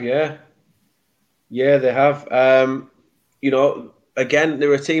 they have, yeah. Yeah, they have. Again,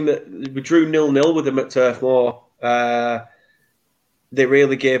 they're a team that we drew 0-0 with them at Turf Moor. They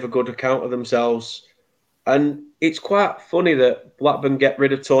really gave a good account of themselves. And it's quite funny that Blackburn get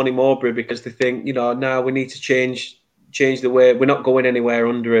rid of Tony Mowbray because they think, now we need to change the way. We're not going anywhere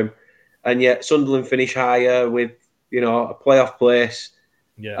under him. And yet Sunderland finish higher with, a playoff place.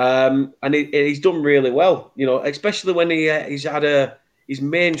 Yeah. And he's done really well, especially when he's had his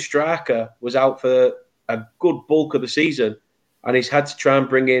main striker was out for a good bulk of the season, and he's had to try and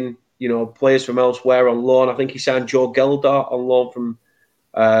bring in, players from elsewhere on loan. I think he signed Joe Geldart on loan from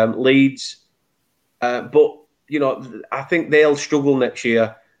Leeds. But, I think they'll struggle next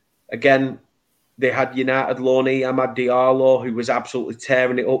year. Again, they had United loanee Amad Diallo, who was absolutely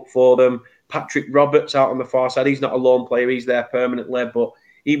tearing it up for them. Patrick Roberts out on the far side. He's not a loan player. He's there permanently, but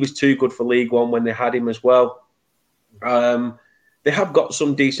he was too good for League One when they had him as well. They have got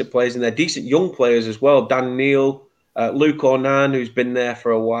some decent players in there, decent young players as well. Dan Neal, Luke Onan, who's been there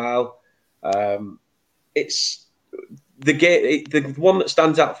for a while. It's the one that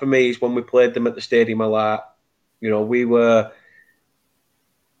stands out for me is when we played them at the Stadium of Light. We were.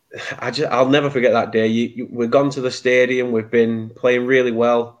 I'll never forget that day. We've gone to the stadium. We've been playing really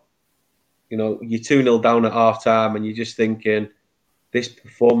well. You're 2-0 down at half time, and you're just thinking, this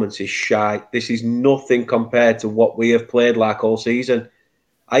performance is shite. This is nothing compared to what we have played like all season.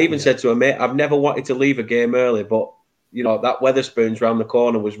 I even said to a mate, I've never wanted to leave a game early, but that Wetherspoons round the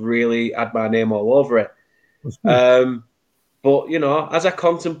corner was really had my name all over it. But as I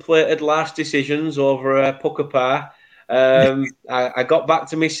contemplated last decisions over Pucker Pie, I got back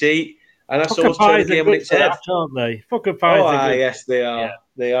to my seat and I saw us turn the game on its head. Aren't they? Pucker pies are good. Yes, they are. Yeah.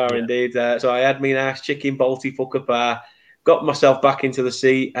 They are indeed. So I had me nice chicken balty Pucker Pie, got myself back into the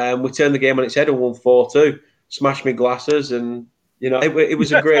seat, and we turned the game on its head and won 4-2. Smashed my glasses, and it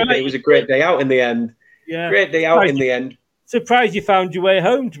was a great day. It was a great day out in the end. Yeah, great day out in the end. Surprised you found your way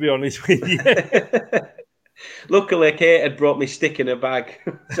home, to be honest with you. Luckily, Kate had brought me stick in a bag.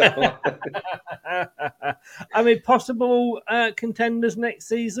 So. Possible contenders next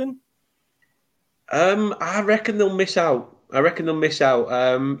season? I reckon they'll miss out.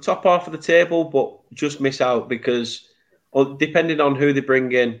 Top half of the table, but just miss out because, depending on who they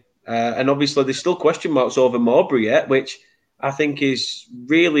bring in, and obviously there's still question marks over Mowbray yet, which I think is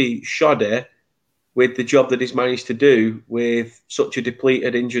really shoddy with the job that he's managed to do with such a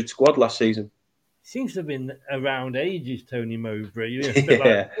depleted, injured squad last season. Seems to have been around ages, Tony Mowbray.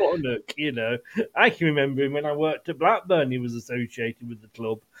 Like Warnock, I can remember him when I worked at Blackburn. He was associated with the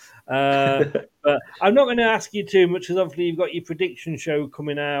club. But I'm not going to ask you too much because obviously you've got your prediction show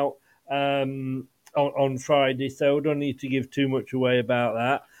coming out on Friday, so I don't need to give too much away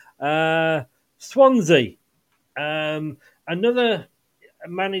about that. Swansea, another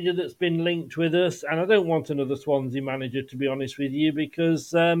manager that's been linked with us, and I don't want another Swansea manager, to be honest with you,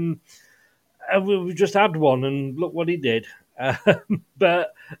 because we've just had one, and look what he did.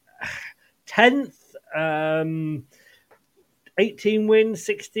 But 10th, 18 wins,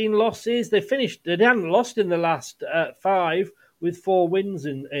 16 losses. They hadn't lost in the last 5 with 4 wins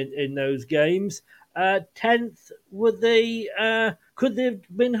in those games. 10th, could they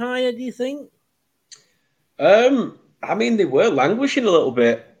have been higher, do you think? They were languishing a little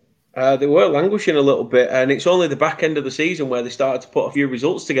bit. And it's only the back end of the season where they started to put a few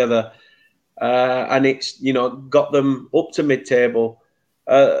results together. And it's got them up to mid-table.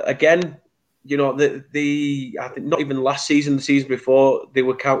 Again, I think not even last season, the season before, they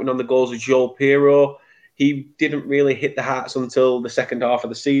were counting on the goals of Joel Pirro. He didn't really hit the hearts until the second half of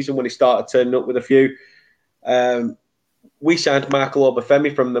the season when he started turning up with a few. We signed Michael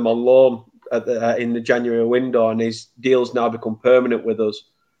Obafemi from them on loan in the January window, and his deal's now become permanent with us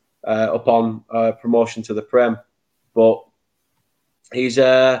upon promotion to the Prem. But he's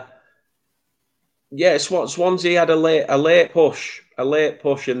Swansea had a late push,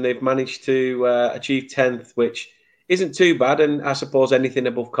 and they've managed to achieve 10th, which isn't too bad. And I suppose anything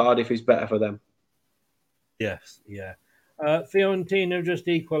above Cardiff is better for them. Yes, yeah. Fiorentina just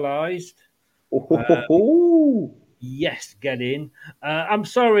equalised. Yes, get in. I'm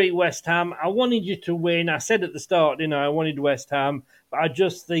sorry, West Ham. I wanted you to win. I said at the start, I wanted West Ham, but I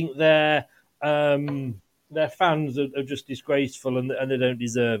just think their fans are just disgraceful and they don't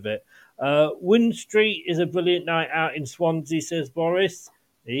deserve it. Win Street is a brilliant night out in Swansea, says Boris.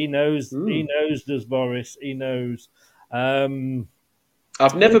 He knows. He knows. Does Boris? He knows.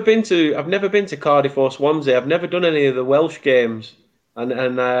 I've never been to Cardiff or Swansea. I've never done any of the Welsh games, and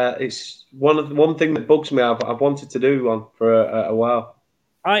it's one thing that bugs me. I've wanted to do one for a while.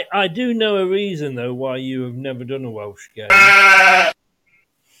 I do know a reason though why you have never done a Welsh game.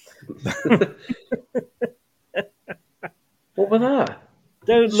 What was that?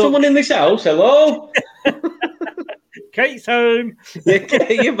 Someone in this house? Hello? Kate's home. Yeah,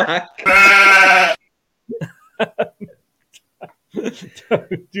 Kate, you're back.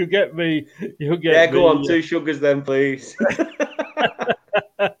 You get me. You'll get yeah, me. go on. 2 sugars then, please.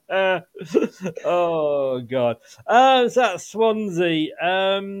 Oh, God. So that's Swansea.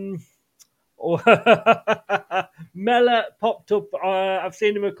 Mellor popped up. I've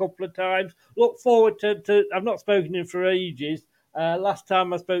seen him a couple of times. Look forward to I've not spoken to him for ages. Last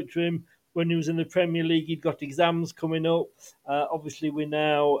time I spoke to him when he was in the Premier League, he'd got exams coming up. Obviously, we're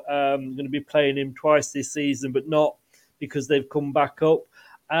now going to be playing him twice this season, but not because they've come back up.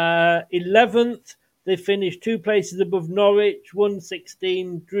 11th, they finished 2 places above Norwich, won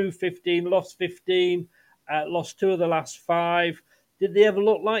 16, drew 15, lost 15, lost 2 of the last 5. Did they ever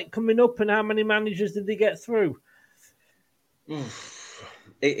look like coming up, and how many managers did they get through?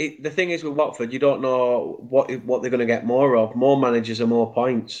 The thing is with Watford, you don't know what they're going to get more of. More managers are more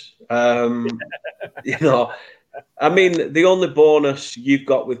points. You know, I mean, the only bonus you've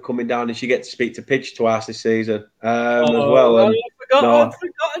got with coming down is you get to speak to Pidge twice this season as well. And, I've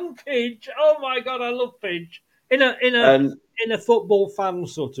forgotten Pidge. Oh my God, I love Pidge. In a football fan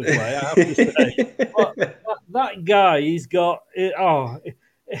sort of way, I have to say. that guy, he's got. He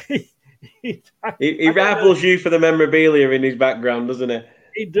rivals you for the memorabilia in his background, doesn't he?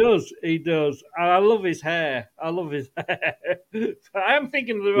 He does. And I love his hair. I am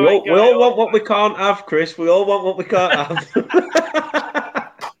thinking of the right guy. We all want what we can't have, Chris. We all want what we can't have.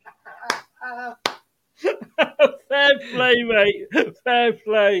 Fair play, mate. Fair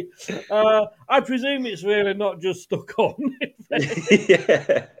play. I presume it's really not just stuck on.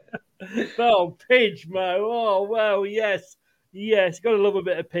 Yeah. Oh, Pidge, Mo. Oh, well, yes. Got to love a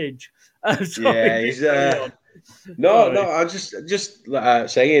bit of Pidge. Yeah, he's... No, I'm just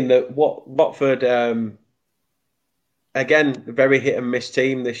saying that Watford, again, a very hit and miss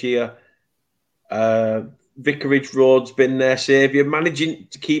team this year. Vicarage Road's been their saviour. Managing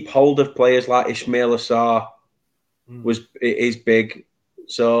to keep hold of players like Ismail Assar is big.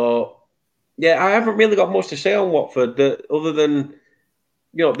 So, yeah, I haven't really got much to say on Watford other than,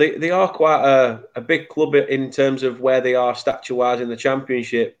 you know, they are quite a big club in terms of where they are stature-wise in the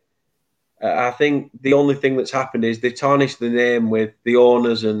Championship. I think the only thing that's happened is they tarnished the name with the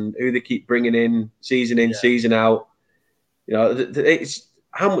owners and who they keep bringing in, season out. You know, it's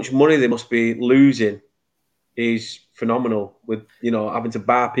how much money they must be losing is phenomenal with, you know, having to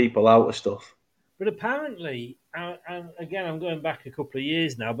bar people out of stuff. But apparently, and again, I'm going back a couple of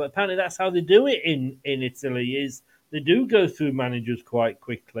years now, but apparently that's how they do it in Italy, is they do go through managers quite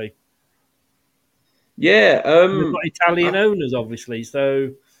quickly. Yeah. They've got Italian owners, obviously,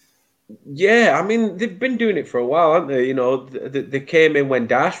 so... Yeah, I mean, they've been doing it for a while, haven't they? You know, they came in when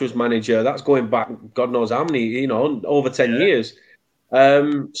Dash was manager. That's going back, God knows how many, you know, over 10 years.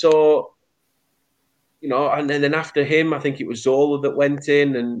 So, you know, and then after him, I think it was Zola that went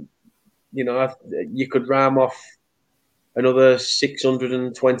in, and, you know, you could ram off another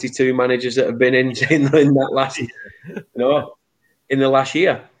 622 managers that have been in that last, you know, in the last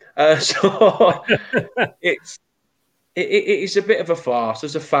year. So it's a bit of a farce.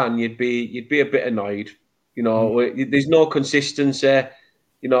 As a fan, you'd be a bit annoyed. You know, there's no consistency.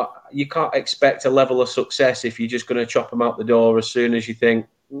 You know, you can't expect a level of success if you're just going to chop them out the door as soon as you think,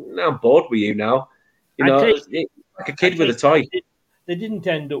 I'm bored with you now. You know, it's like a kid with a toy. They didn't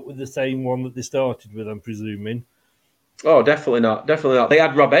end up with the same one that they started with, I'm presuming. Oh, definitely not. Definitely not. They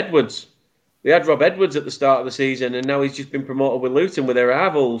had Rob Edwards. at the start of the season, and now he's just been promoted with Luton with their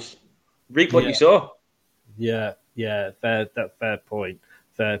rivals. Reap what you sow. Yeah. Fair point.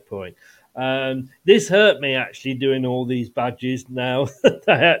 This hurt me actually doing all these badges now.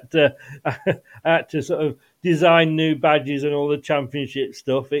 I had to sort of design new badges and all the championship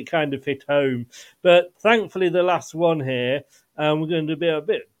stuff. It kind of hit home. But thankfully, the last one here, we're going to be a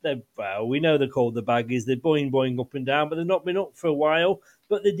bit, well, we know they're called the baggies. They're boing up and down, but they've not been up for a while.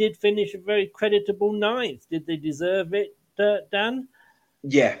 But they did finish a very creditable ninth. Did they deserve it, Dan?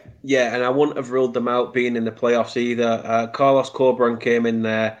 Yeah, and I wouldn't have ruled them out being in the playoffs either. Carlos Corberan came in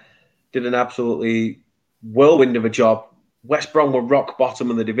there, did an absolutely whirlwind of a job. West Brom were rock bottom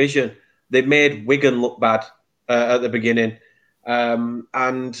of the division. They made Wigan look bad at the beginning.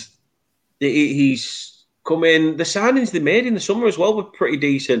 And he's come in. The signings they made in the summer as well were pretty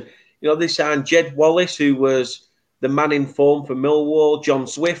decent. You know, they signed Jed Wallace, who was the man in form for Millwall, John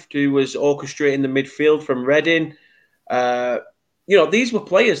Swift, who was orchestrating the midfield from Reading. You know, these were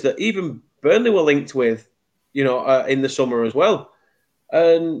players that even Burnley were linked with, you know, in the summer as well.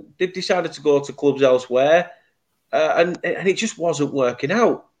 And they've decided to go to clubs elsewhere. And it just wasn't working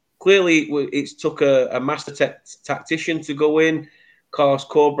out. Clearly, it took a master tactician to go in. Carlos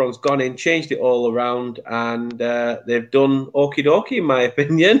Corberan's gone in, changed it all around, and they've done okie dokie, in my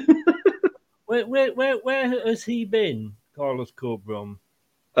opinion. Where has he been, Carlos Corberan?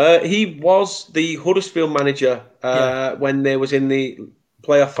 He was the Huddersfield manager when they was in the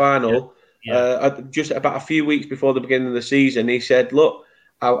playoff final. Just about a few weeks before the beginning of the season, he said, "Look,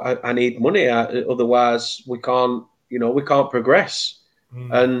 I need money. Otherwise, we can't progress."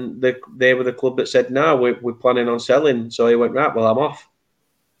 And they were the club that said, "No, we're planning on selling." So he went, "Right, well, I'm off."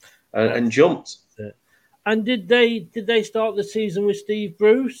 and jumped. And did they start the season with Steve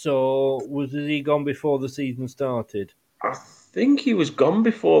Bruce, or was he gone before the season started? I think he was gone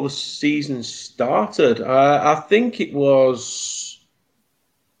before the season started. I think it was.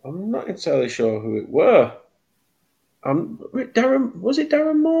 I'm not entirely sure who it were. Darren, was it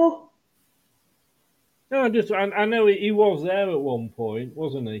Darren Moore? No, I know he was there at one point,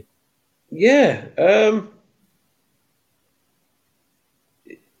 wasn't he? Yeah.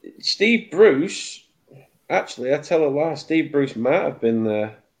 Steve Bruce. Actually, I tell a lie. Steve Bruce might have been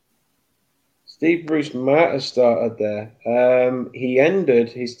there. Steve Bruce might have started there. He ended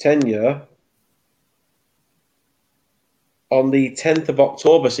his tenure on the 10th of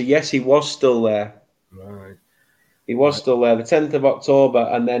October. So, yes, he was still there. Right. He was still there, the 10th of October.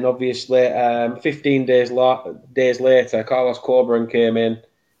 And then, obviously, 15 days later, Carlos Corberán came in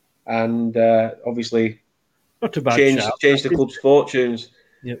and obviously not a bad changed the club's fortunes.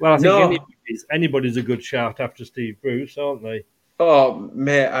 Yeah, well, I think anybody's a good shout after Steve Bruce, aren't they? Oh,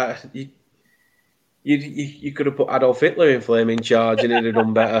 mate, you could have put Adolf Hitler in flaming charge and he'd have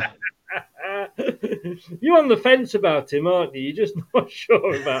done better. You're on the fence about him, aren't you? You're just not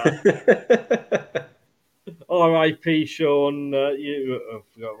sure about it. R.I.P. Sean. I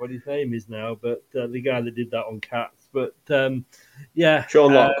forgot what his name is now, but the guy that did that on Cats. But yeah,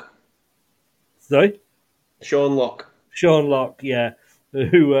 Sean Locke. Sorry, Sean Locke. Sean Locke. Yeah,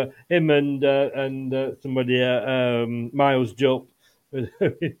 who him and somebody Miles Jupp with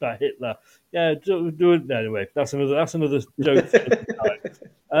that Hitler. Yeah, do it anyway. That's another joke.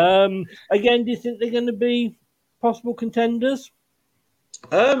 Again, do you think they're going to be possible contenders?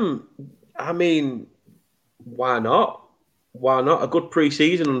 I mean, why not? Why not? A good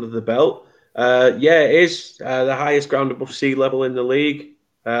pre-season under the belt. Yeah, it is the highest ground above sea level in the league.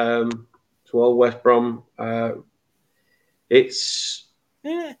 To all West Brom. It's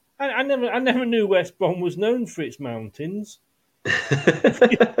yeah. I never knew West Brom was known for its mountains.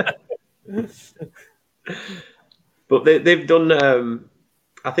 But they've done.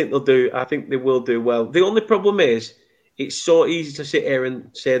 I think they will do well. The only problem is it's so easy to sit here and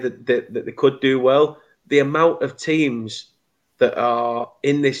say that they could do well. The amount of teams that are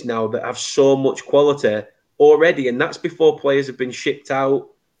in this now that have so much quality already, and that's before players have been shipped out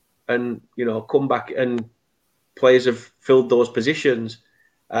and come back and players have filled those positions.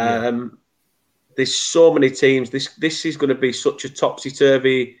 There's so many teams. This is going to be such a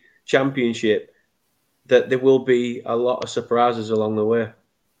topsy-turvy championship that there will be a lot of surprises along the way.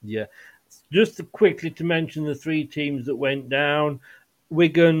 Yeah. Just quickly to mention the three teams that went down: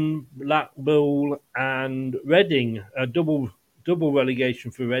 Wigan, Blackpool, and Reading. A double relegation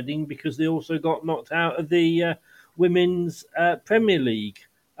for Reading because they also got knocked out of the Women's Premier League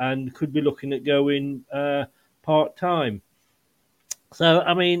and could be looking at going part-time. So,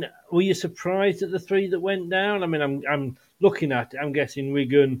 I mean, were you surprised at the three that went down? I mean, I'm looking at it. I'm guessing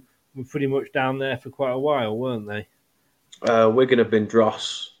Wigan were pretty much down there for quite a while, weren't they? Wigan have been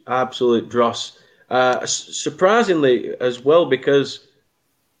dross, absolute dross. Surprisingly as well, because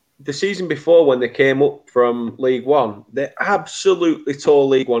the season before when they came up from League One, they absolutely tore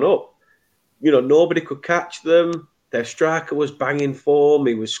League One up. Nobody could catch them. Their striker was banging form.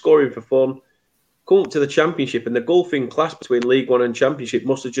 He was scoring for fun. Come up to the Championship, and the gulfing class between League One and Championship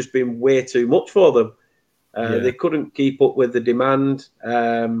must have just been way too much for them. They couldn't keep up with the demand.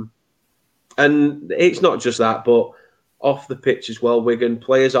 And it's not just that, but off the pitch as well, Wigan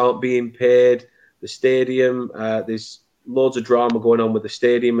players aren't being paid. The stadium, there's loads of drama going on with the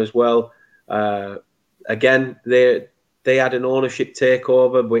stadium as well. Again, they had an ownership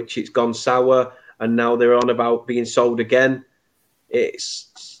takeover, which it's gone sour, and now they're on about being sold again.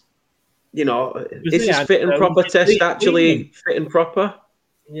 It's is this fit and proper test actually fit and proper?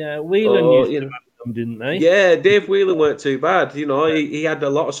 Yeah, Whelan used to have them, didn't they? Yeah, Dave Whelan weren't too bad. He had a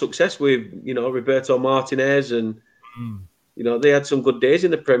lot of success with Roberto Martinez, and they had some good days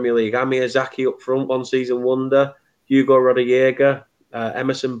in the Premier League. Amir Zaki up front, one season wonder. Hugo Rodallega,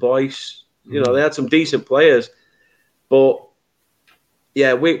 Emerson Boyce. They had some decent players, but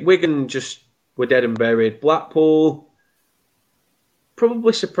yeah, Wigan just were dead and buried. Blackpool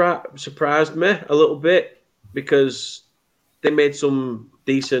probably surprised me a little bit because they made some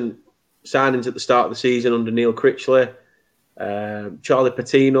decent signings at the start of the season under Neil Critchley. Charlie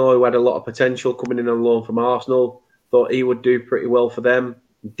Patino, who had a lot of potential coming in on loan from Arsenal, thought he would do pretty well for them.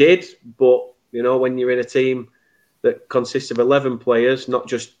 Did, but when you're in a team that consists of 11 players, not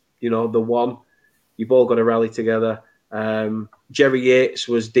just the one, you've all got to rally together. Jerry Yates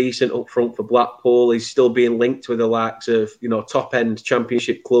was decent up front for Blackpool. He's still being linked with the likes of top end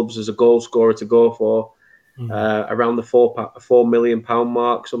Championship clubs as a goal scorer to go for. around the £4 million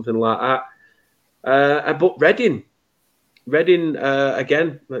mark, something like that. But Reading,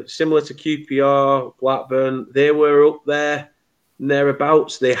 again, similar to QPR, Blackburn, they were up there and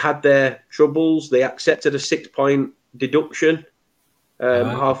thereabouts. They had their troubles. They accepted a 6-point deduction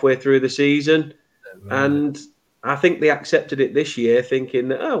halfway through the season. And I think they accepted it this year thinking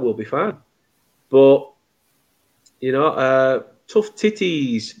that, we'll be fine. But, tough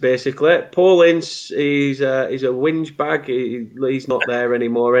titties, basically. Paul Ince, he's a whinge bag. He's not there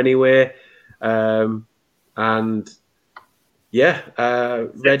anymore anyway. And...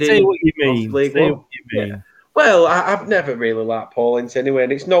 Reading. Say what you mean. Say what you mean. Yeah. Well, I've never really liked Paul Ince anyway,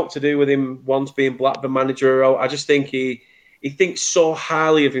 and it's not to do with him once being Blackburn manager. I just think he thinks so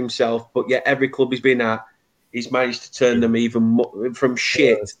highly of himself, but yet every club he's been at, he's managed to turn them even more, from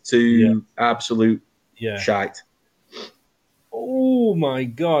shit to absolute shite. Oh my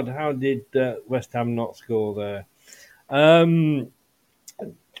God! How did West Ham not score there?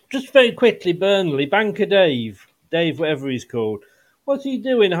 Just very quickly, Burnley, Banker Dave, whatever he's called. What's he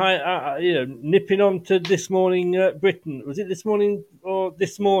doing? Nipping on to This Morning Britain. Was it this morning or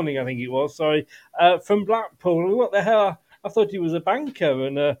this morning? I think it was. Sorry, from Blackpool. What the hell? I thought he was a banker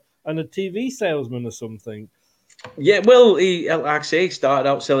and a TV salesman or something. Yeah, well, he, like I say, started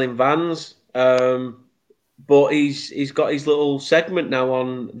out selling vans, but he's got his little segment now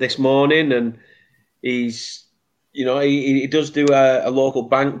on This Morning, and he's. He does do a local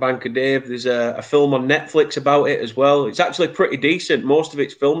Banker Dave. There's a film on Netflix about it as well. It's actually pretty decent. Most of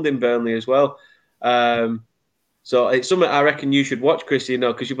it's filmed in Burnley as well. So it's something I reckon you should watch, Chris,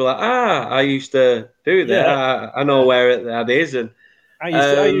 because you'll be like, I used to do that. Yeah. I know where that is. And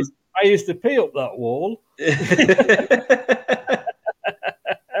I used to pee up that wall.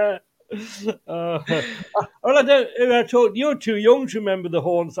 You're too young to remember the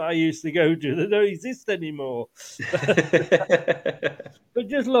haunts that I used to go to. They don't exist anymore. But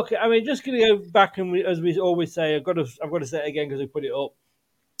just look, just going to go back and as we always say, I've got to say it again because we put it up.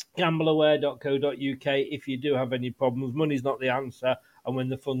 Gambleaware.co.uk. If you do have any problems, money's not the answer, and when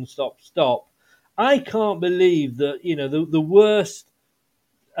the fun stops, stop. I can't believe that the worst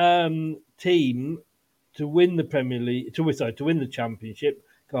team to win the Premier League, to win the Championship.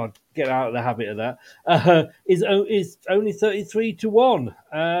 God, get out of the habit of that. Is only 33-1.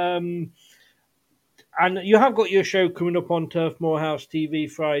 And you have got your show coming up on Turf Moorhouse TV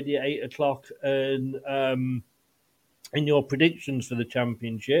Friday at 8:00, and your predictions for the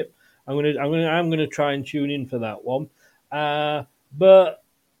Championship. I'm gonna try and tune in for that one. But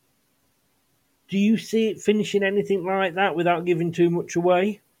do you see it finishing anything like that without giving too much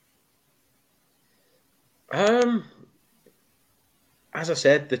away? As I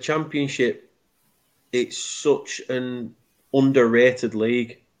said, the Championship, it's such an underrated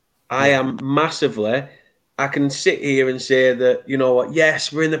league. I am massively. I can sit here and say that,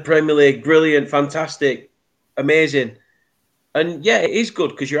 yes, we're in the Premier League, brilliant, fantastic, amazing. And yeah, it is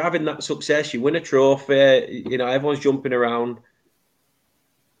good because you're having that success. You win a trophy, everyone's jumping around.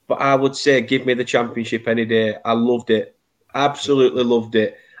 But I would say, give me the Championship any day. I loved it. Absolutely loved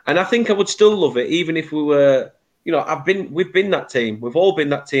it. And I think I would still love it, even if we were... we've been that team. We've all been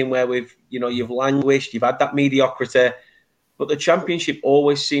that team where you've languished, you've had that mediocrity, but the Championship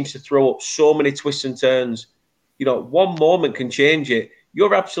always seems to throw up so many twists and turns. One moment can change it.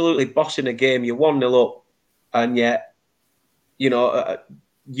 You're absolutely bossing a game. You're 1-0 up, and yet, you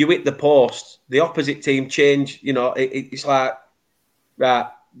hit the post. The opposite team change. It's like, right,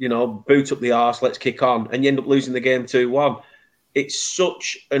 boot up the arse, let's kick on, and you end up losing the game 2-1. It's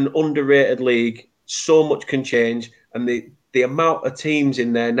such an underrated league. So much can change, and the amount of teams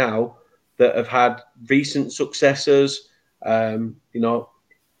in there now that have had recent successors, a lot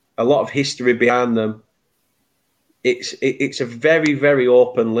of history behind them. It's a very, very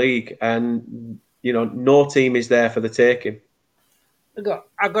open league, and no team is there for the taking.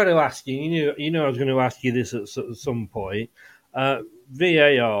 I got to ask you. I was going to ask you this at some point.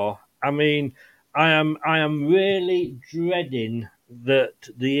 VAR. I am really dreading that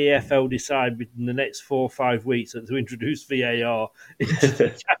the EFL decide within the next 4 or 5 weeks to introduce VAR into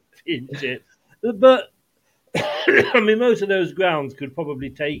the Championship. But most of those grounds could probably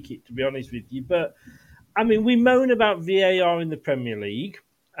take it, to be honest with you. But we moan about VAR in the Premier League.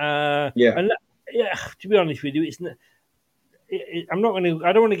 And to be honest with you, it's not. I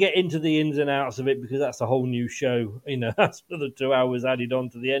don't want to get into the ins and outs of it because that's a whole new show. That's another 2 hours added on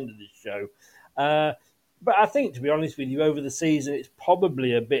to the end of this show. But I think, to be honest with you, over the season, it's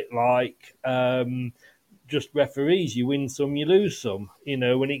probably a bit like just referees. You win some, you lose some.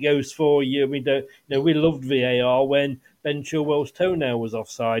 When it goes for you, we don't. We loved VAR when Ben Chilwell's toenail was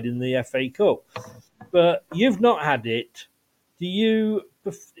offside in the FA Cup. but you've not had it.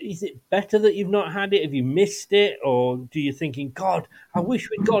 Is it better that you've not had it? Have you missed it? Or do you thinking, God, I wish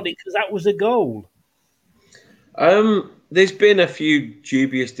we'd got it because that was a goal? There's been a few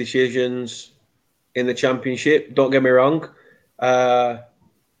dubious decisions in the Championship, don't get me wrong. I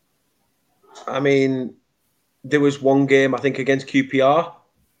mean, there was one game, I think, against QPR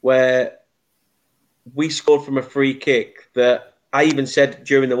where we scored from a free kick that I even said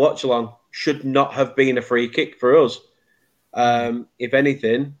during the watch-along should not have been a free kick for us. If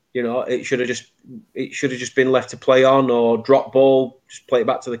anything, it should have just been left to play on or drop ball, just play it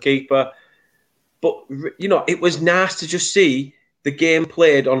back to the keeper. But, it was nice to just see the game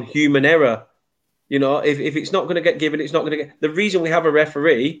played on human error. If it's not going to get given, it's not going to get... The reason we have a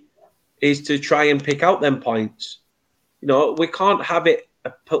referee is to try and pick out them points. We can't have it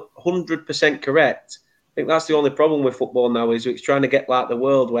 100% correct. I think that's the only problem with football now is it's trying to get like the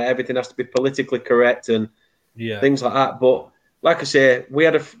world where everything has to be politically correct and things like that. But like I say, we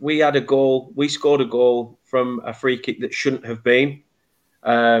had a goal. We scored a goal from a free kick that shouldn't have been.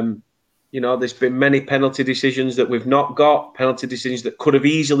 There's been many penalty decisions that we've not got, penalty decisions that could have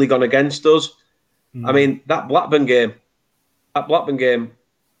easily gone against us. I mean, Blackburn game, Blackburn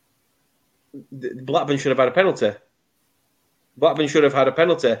should have had a penalty. Blackburn should have had a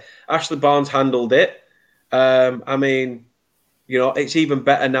penalty. Ashley Barnes handled it. I mean, it's even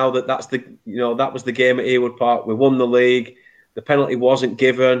better now that that was the game at Ewood Park. We won the league. The penalty wasn't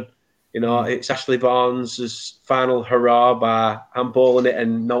given. It's Ashley Barnes' final hurrah by handballing it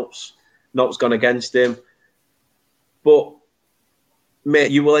and Not's gone against him. But,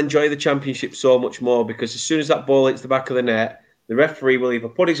 mate, you will enjoy the Championship so much more because as soon as that ball hits the back of the net, the referee will either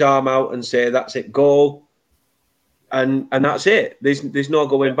put his arm out and say, that's it, goal, and that's it. There's no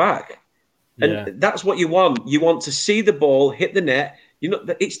going back. And that's what you want. You want to see the ball hit the net.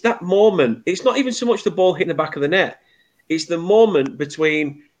 It's that moment. It's not even so much the ball hitting the back of the net. It's the moment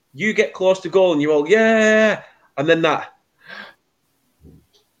between you get close to goal and you all, yeah, and then that.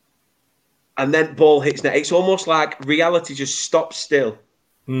 And then ball hits net. It's almost like reality just stops still.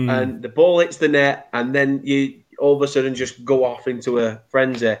 And the ball hits the net and then you all of a sudden just go off into a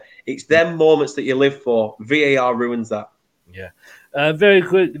frenzy. It's them moments that you live for. VAR ruins that. Yeah. Very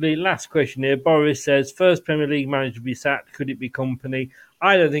quickly, last question here. Boris says, first Premier League manager to be sacked, could it be Company?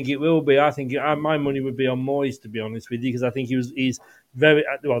 I don't think it will be. I think my money would be on Moyes, to be honest with you, because I think he's very,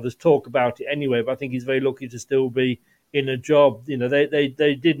 well, there's talk about it anyway, but I think he's very lucky to still be in a job.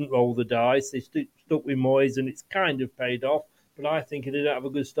 They didn't roll the dice. They stuck with Moyes and it's kind of paid off. But I think if they don't have a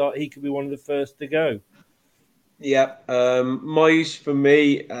good start, he could be one of the first to go. Yeah. Moyes for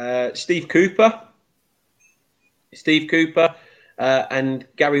me, Steve Cooper. And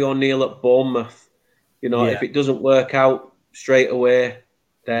Gary O'Neill at Bournemouth. If it doesn't work out straight away,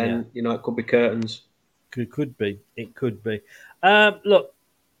 then, it could be curtains. It could be. Look,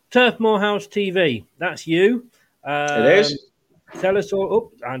 Turf Moorhouse TV, that's you. It is. Tell us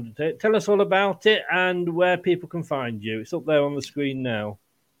all about it and where people can find you. It's up there on the screen now.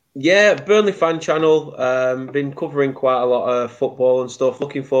 Yeah, Burnley fan channel. Been covering quite a lot of football and stuff.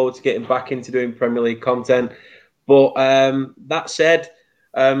 Looking forward to getting back into doing Premier League content. But that said,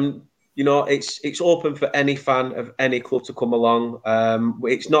 it's open for any fan of any club to come along.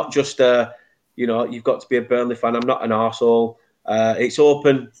 It's not just you've got to be a Burnley fan. I'm not an arsehole. It's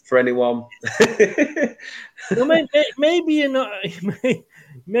open for anyone. Well, maybe you're not.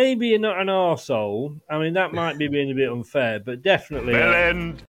 Maybe you're not an arsehole. I mean, that might be being a bit unfair, but definitely.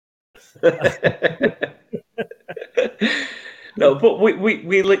 No, but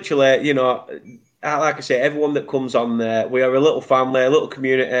we literally, like I say, everyone that comes on there, we are a little family, a little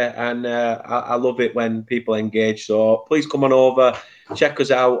community, and I love it when people engage. So please come on over, check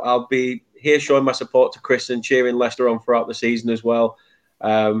us out. I'll be here showing my support to Chris and cheering Leicester on throughout the season as well.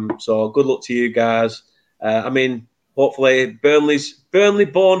 So good luck to you guys. Hopefully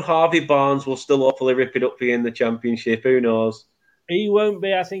Burnley-born Harvey Barnes will still hopefully rip it up for you in the Championship. Who knows? He won't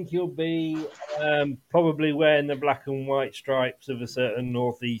be. I think he'll be probably wearing the black and white stripes of a certain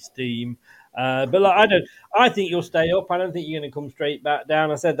northeast team. But I think you'll stay up. I don't think you're going to come straight back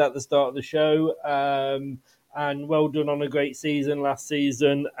down. I said that at the start of the show. And well done on a great season last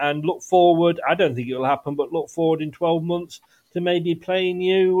season. And look forward. I don't think it'll happen, but look forward in 12 months to maybe playing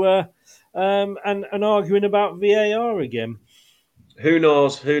you and arguing about VAR again. Who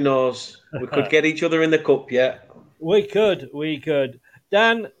knows? We could get each other in the cup yet. We could.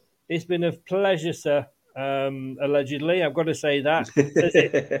 Dan, it's been a pleasure, sir. allegedly. I've got to say that.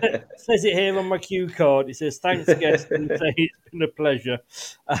 Says it here on my cue card. It says, thanks, guest, and say it's been a pleasure.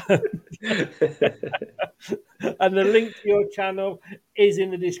 And the link to your channel is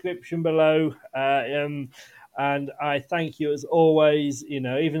in the description below. And I thank you as always.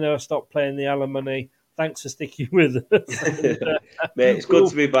 Even though I stopped playing the alimony, thanks for sticking with us. And, mate, it's good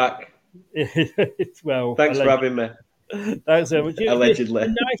to be back. Thanks for having me. Thanks so much. Allegedly.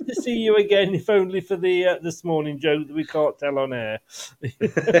 It's nice to see you again, if only for the this morning joke that we can't tell on air.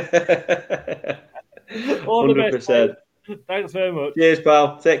 100%. Thanks very much. Cheers,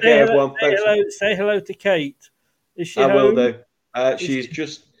 pal. Take care, everyone. Say hello to Kate. Is she home? I will do.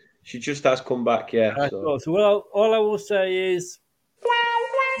 She just has come back. Yeah. So. Well, all I will say is.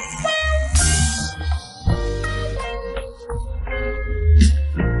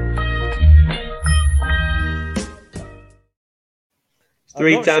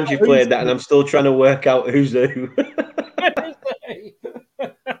 Three times you played that, and I'm still trying to work out who's who.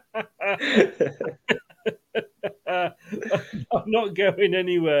 I'm not going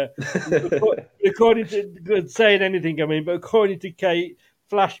anywhere. According to saying anything, but according to Kate,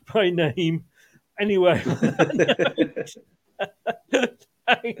 flash my name. Anyway. Thanks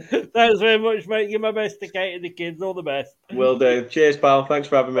very much, mate. Give my best to Kate and the kids. All the best. Will do. Cheers, pal. Thanks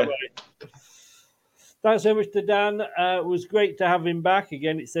for having me. Bye-bye. Thanks so much to Dan. It was great to have him back.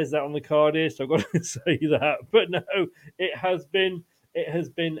 Again, it says that on the card here, so I've got to say that. But no, it has been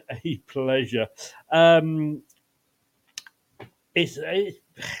a pleasure. It's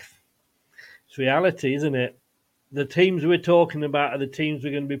reality, isn't it? The teams we're talking about are the teams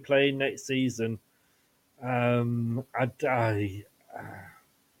we're going to be playing next season. And I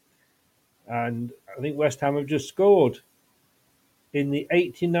think West Ham have just scored in the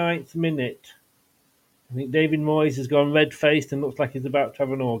 89th minute. I think David Moyes has gone red-faced and looks like he's about to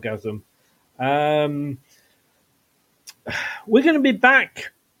have an orgasm. We're going to be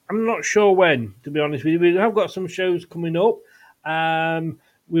back. I'm not sure when, to be honest with you. We have got some shows coming up.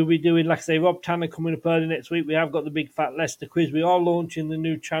 We'll be doing, like I say, Rob Tanner coming up early next week. We have got the Big Fat Leicester quiz. We are launching the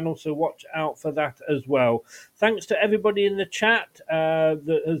new channel, so watch out for that as well. Thanks to everybody in the chat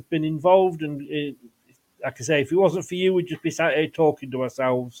that has been involved. And like I say, if it wasn't for you, we'd just be sat here talking to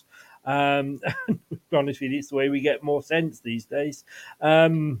ourselves. To be honest with you, it's the way we get more sense these days.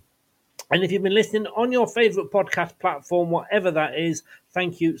 And if you've been listening on your favourite podcast platform, whatever that is,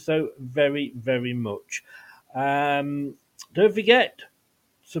 thank you so very, very much. Don't forget,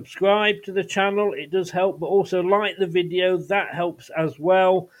 subscribe to the channel. It does help, but also like the video. That helps as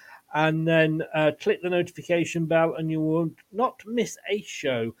well. And then click the notification bell and you will not miss a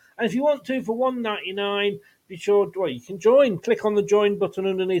show. And if you want to, for $1.99, be sure you can join. Click on the join button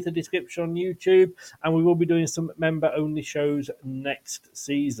underneath the description on YouTube, and we will be doing some member-only shows next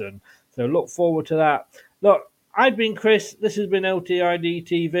season. So look forward to that. Look, I've been Chris. This has been LTID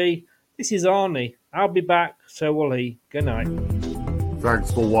TV. This is Arnie. I'll be back. So will he. Good night.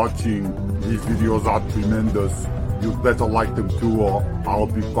 Thanks for watching. These videos are tremendous. You'd better like them too, or I'll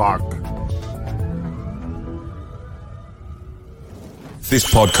be back. This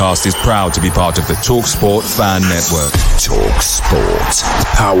podcast is proud to be part of the TalkSport Fan Network. TalkSport.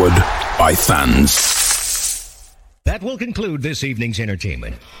 Powered by fans. That will conclude this evening's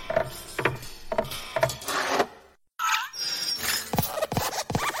entertainment.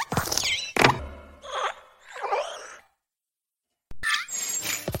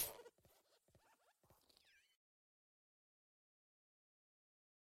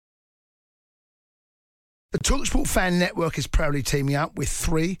 The TalkSport Fan Network is proudly teaming up with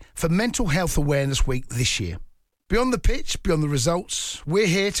 3 for Mental Health Awareness Week this year. Beyond the pitch, beyond the results, we're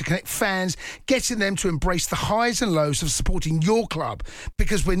here to connect fans, getting them to embrace the highs and lows of supporting your club,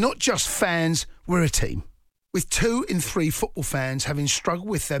 because we're not just fans, we're a team. With 2 in 3 football fans having struggled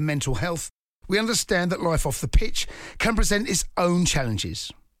with their mental health, we understand that life off the pitch can present its own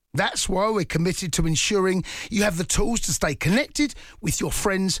challenges. That's why we're committed to ensuring you have the tools to stay connected with your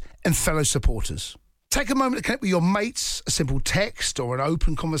friends and fellow supporters. Take a moment to connect with your mates. A simple text or an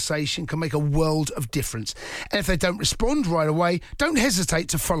open conversation can make a world of difference. And if they don't respond right away, don't hesitate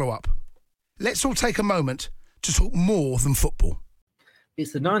to follow up. Let's all take a moment to talk more than football.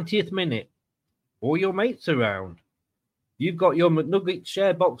 It's the 90th minute. All your mates around. You've got your McNugget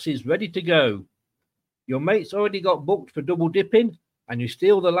share boxes ready to go. Your mates already got booked for double dipping, and you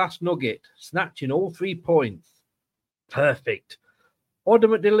steal the last nugget, snatching all 3 points. Perfect. Order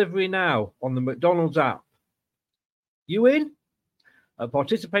McDelivery now on the McDonald's app. You in? At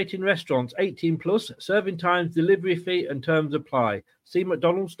participating restaurants, 18 plus, serving times, delivery fee and terms apply. See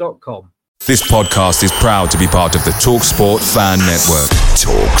mcdonalds.com. This podcast is proud to be part of the TalkSport Fan Network.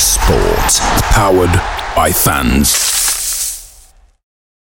 TalkSport. Powered by fans.